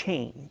for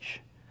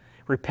change.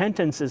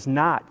 Repentance is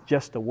not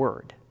just a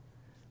word.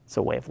 It's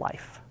a way of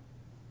life.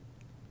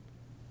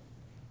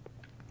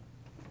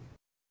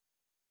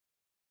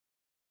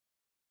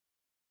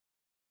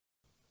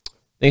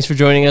 Thanks for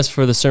joining us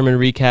for the Sermon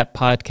Recap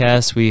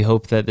Podcast. We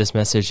hope that this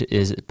message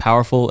is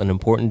powerful and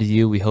important to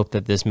you. We hope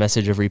that this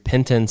message of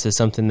repentance is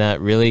something that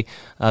really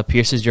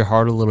pierces your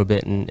heart a little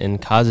bit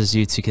and causes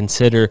you to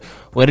consider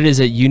what it is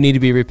that you need to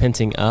be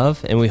repenting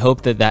of. And we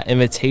hope that that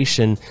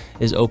invitation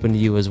is open to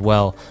you as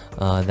well,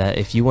 that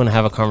if you want to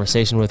have a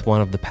conversation with one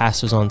of the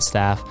pastors on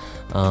staff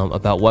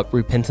about what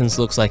repentance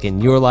looks like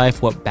in your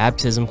life, what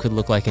baptism could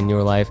look like in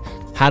your life,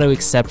 how to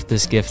accept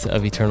this gift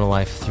of eternal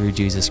life through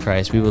Jesus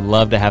Christ, we would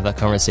love to have that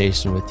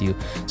conversation with you.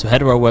 So head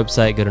to our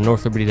website, go to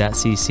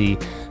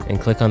northliberty.cc, and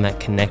click on that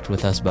Connect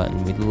With Us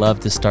button. We'd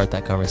love to start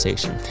that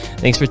conversation.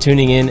 Thanks for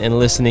tuning in and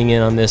listening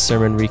in on this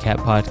Sermon Recap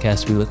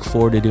Podcast. We look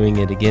forward to doing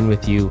it again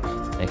with you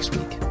next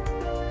week.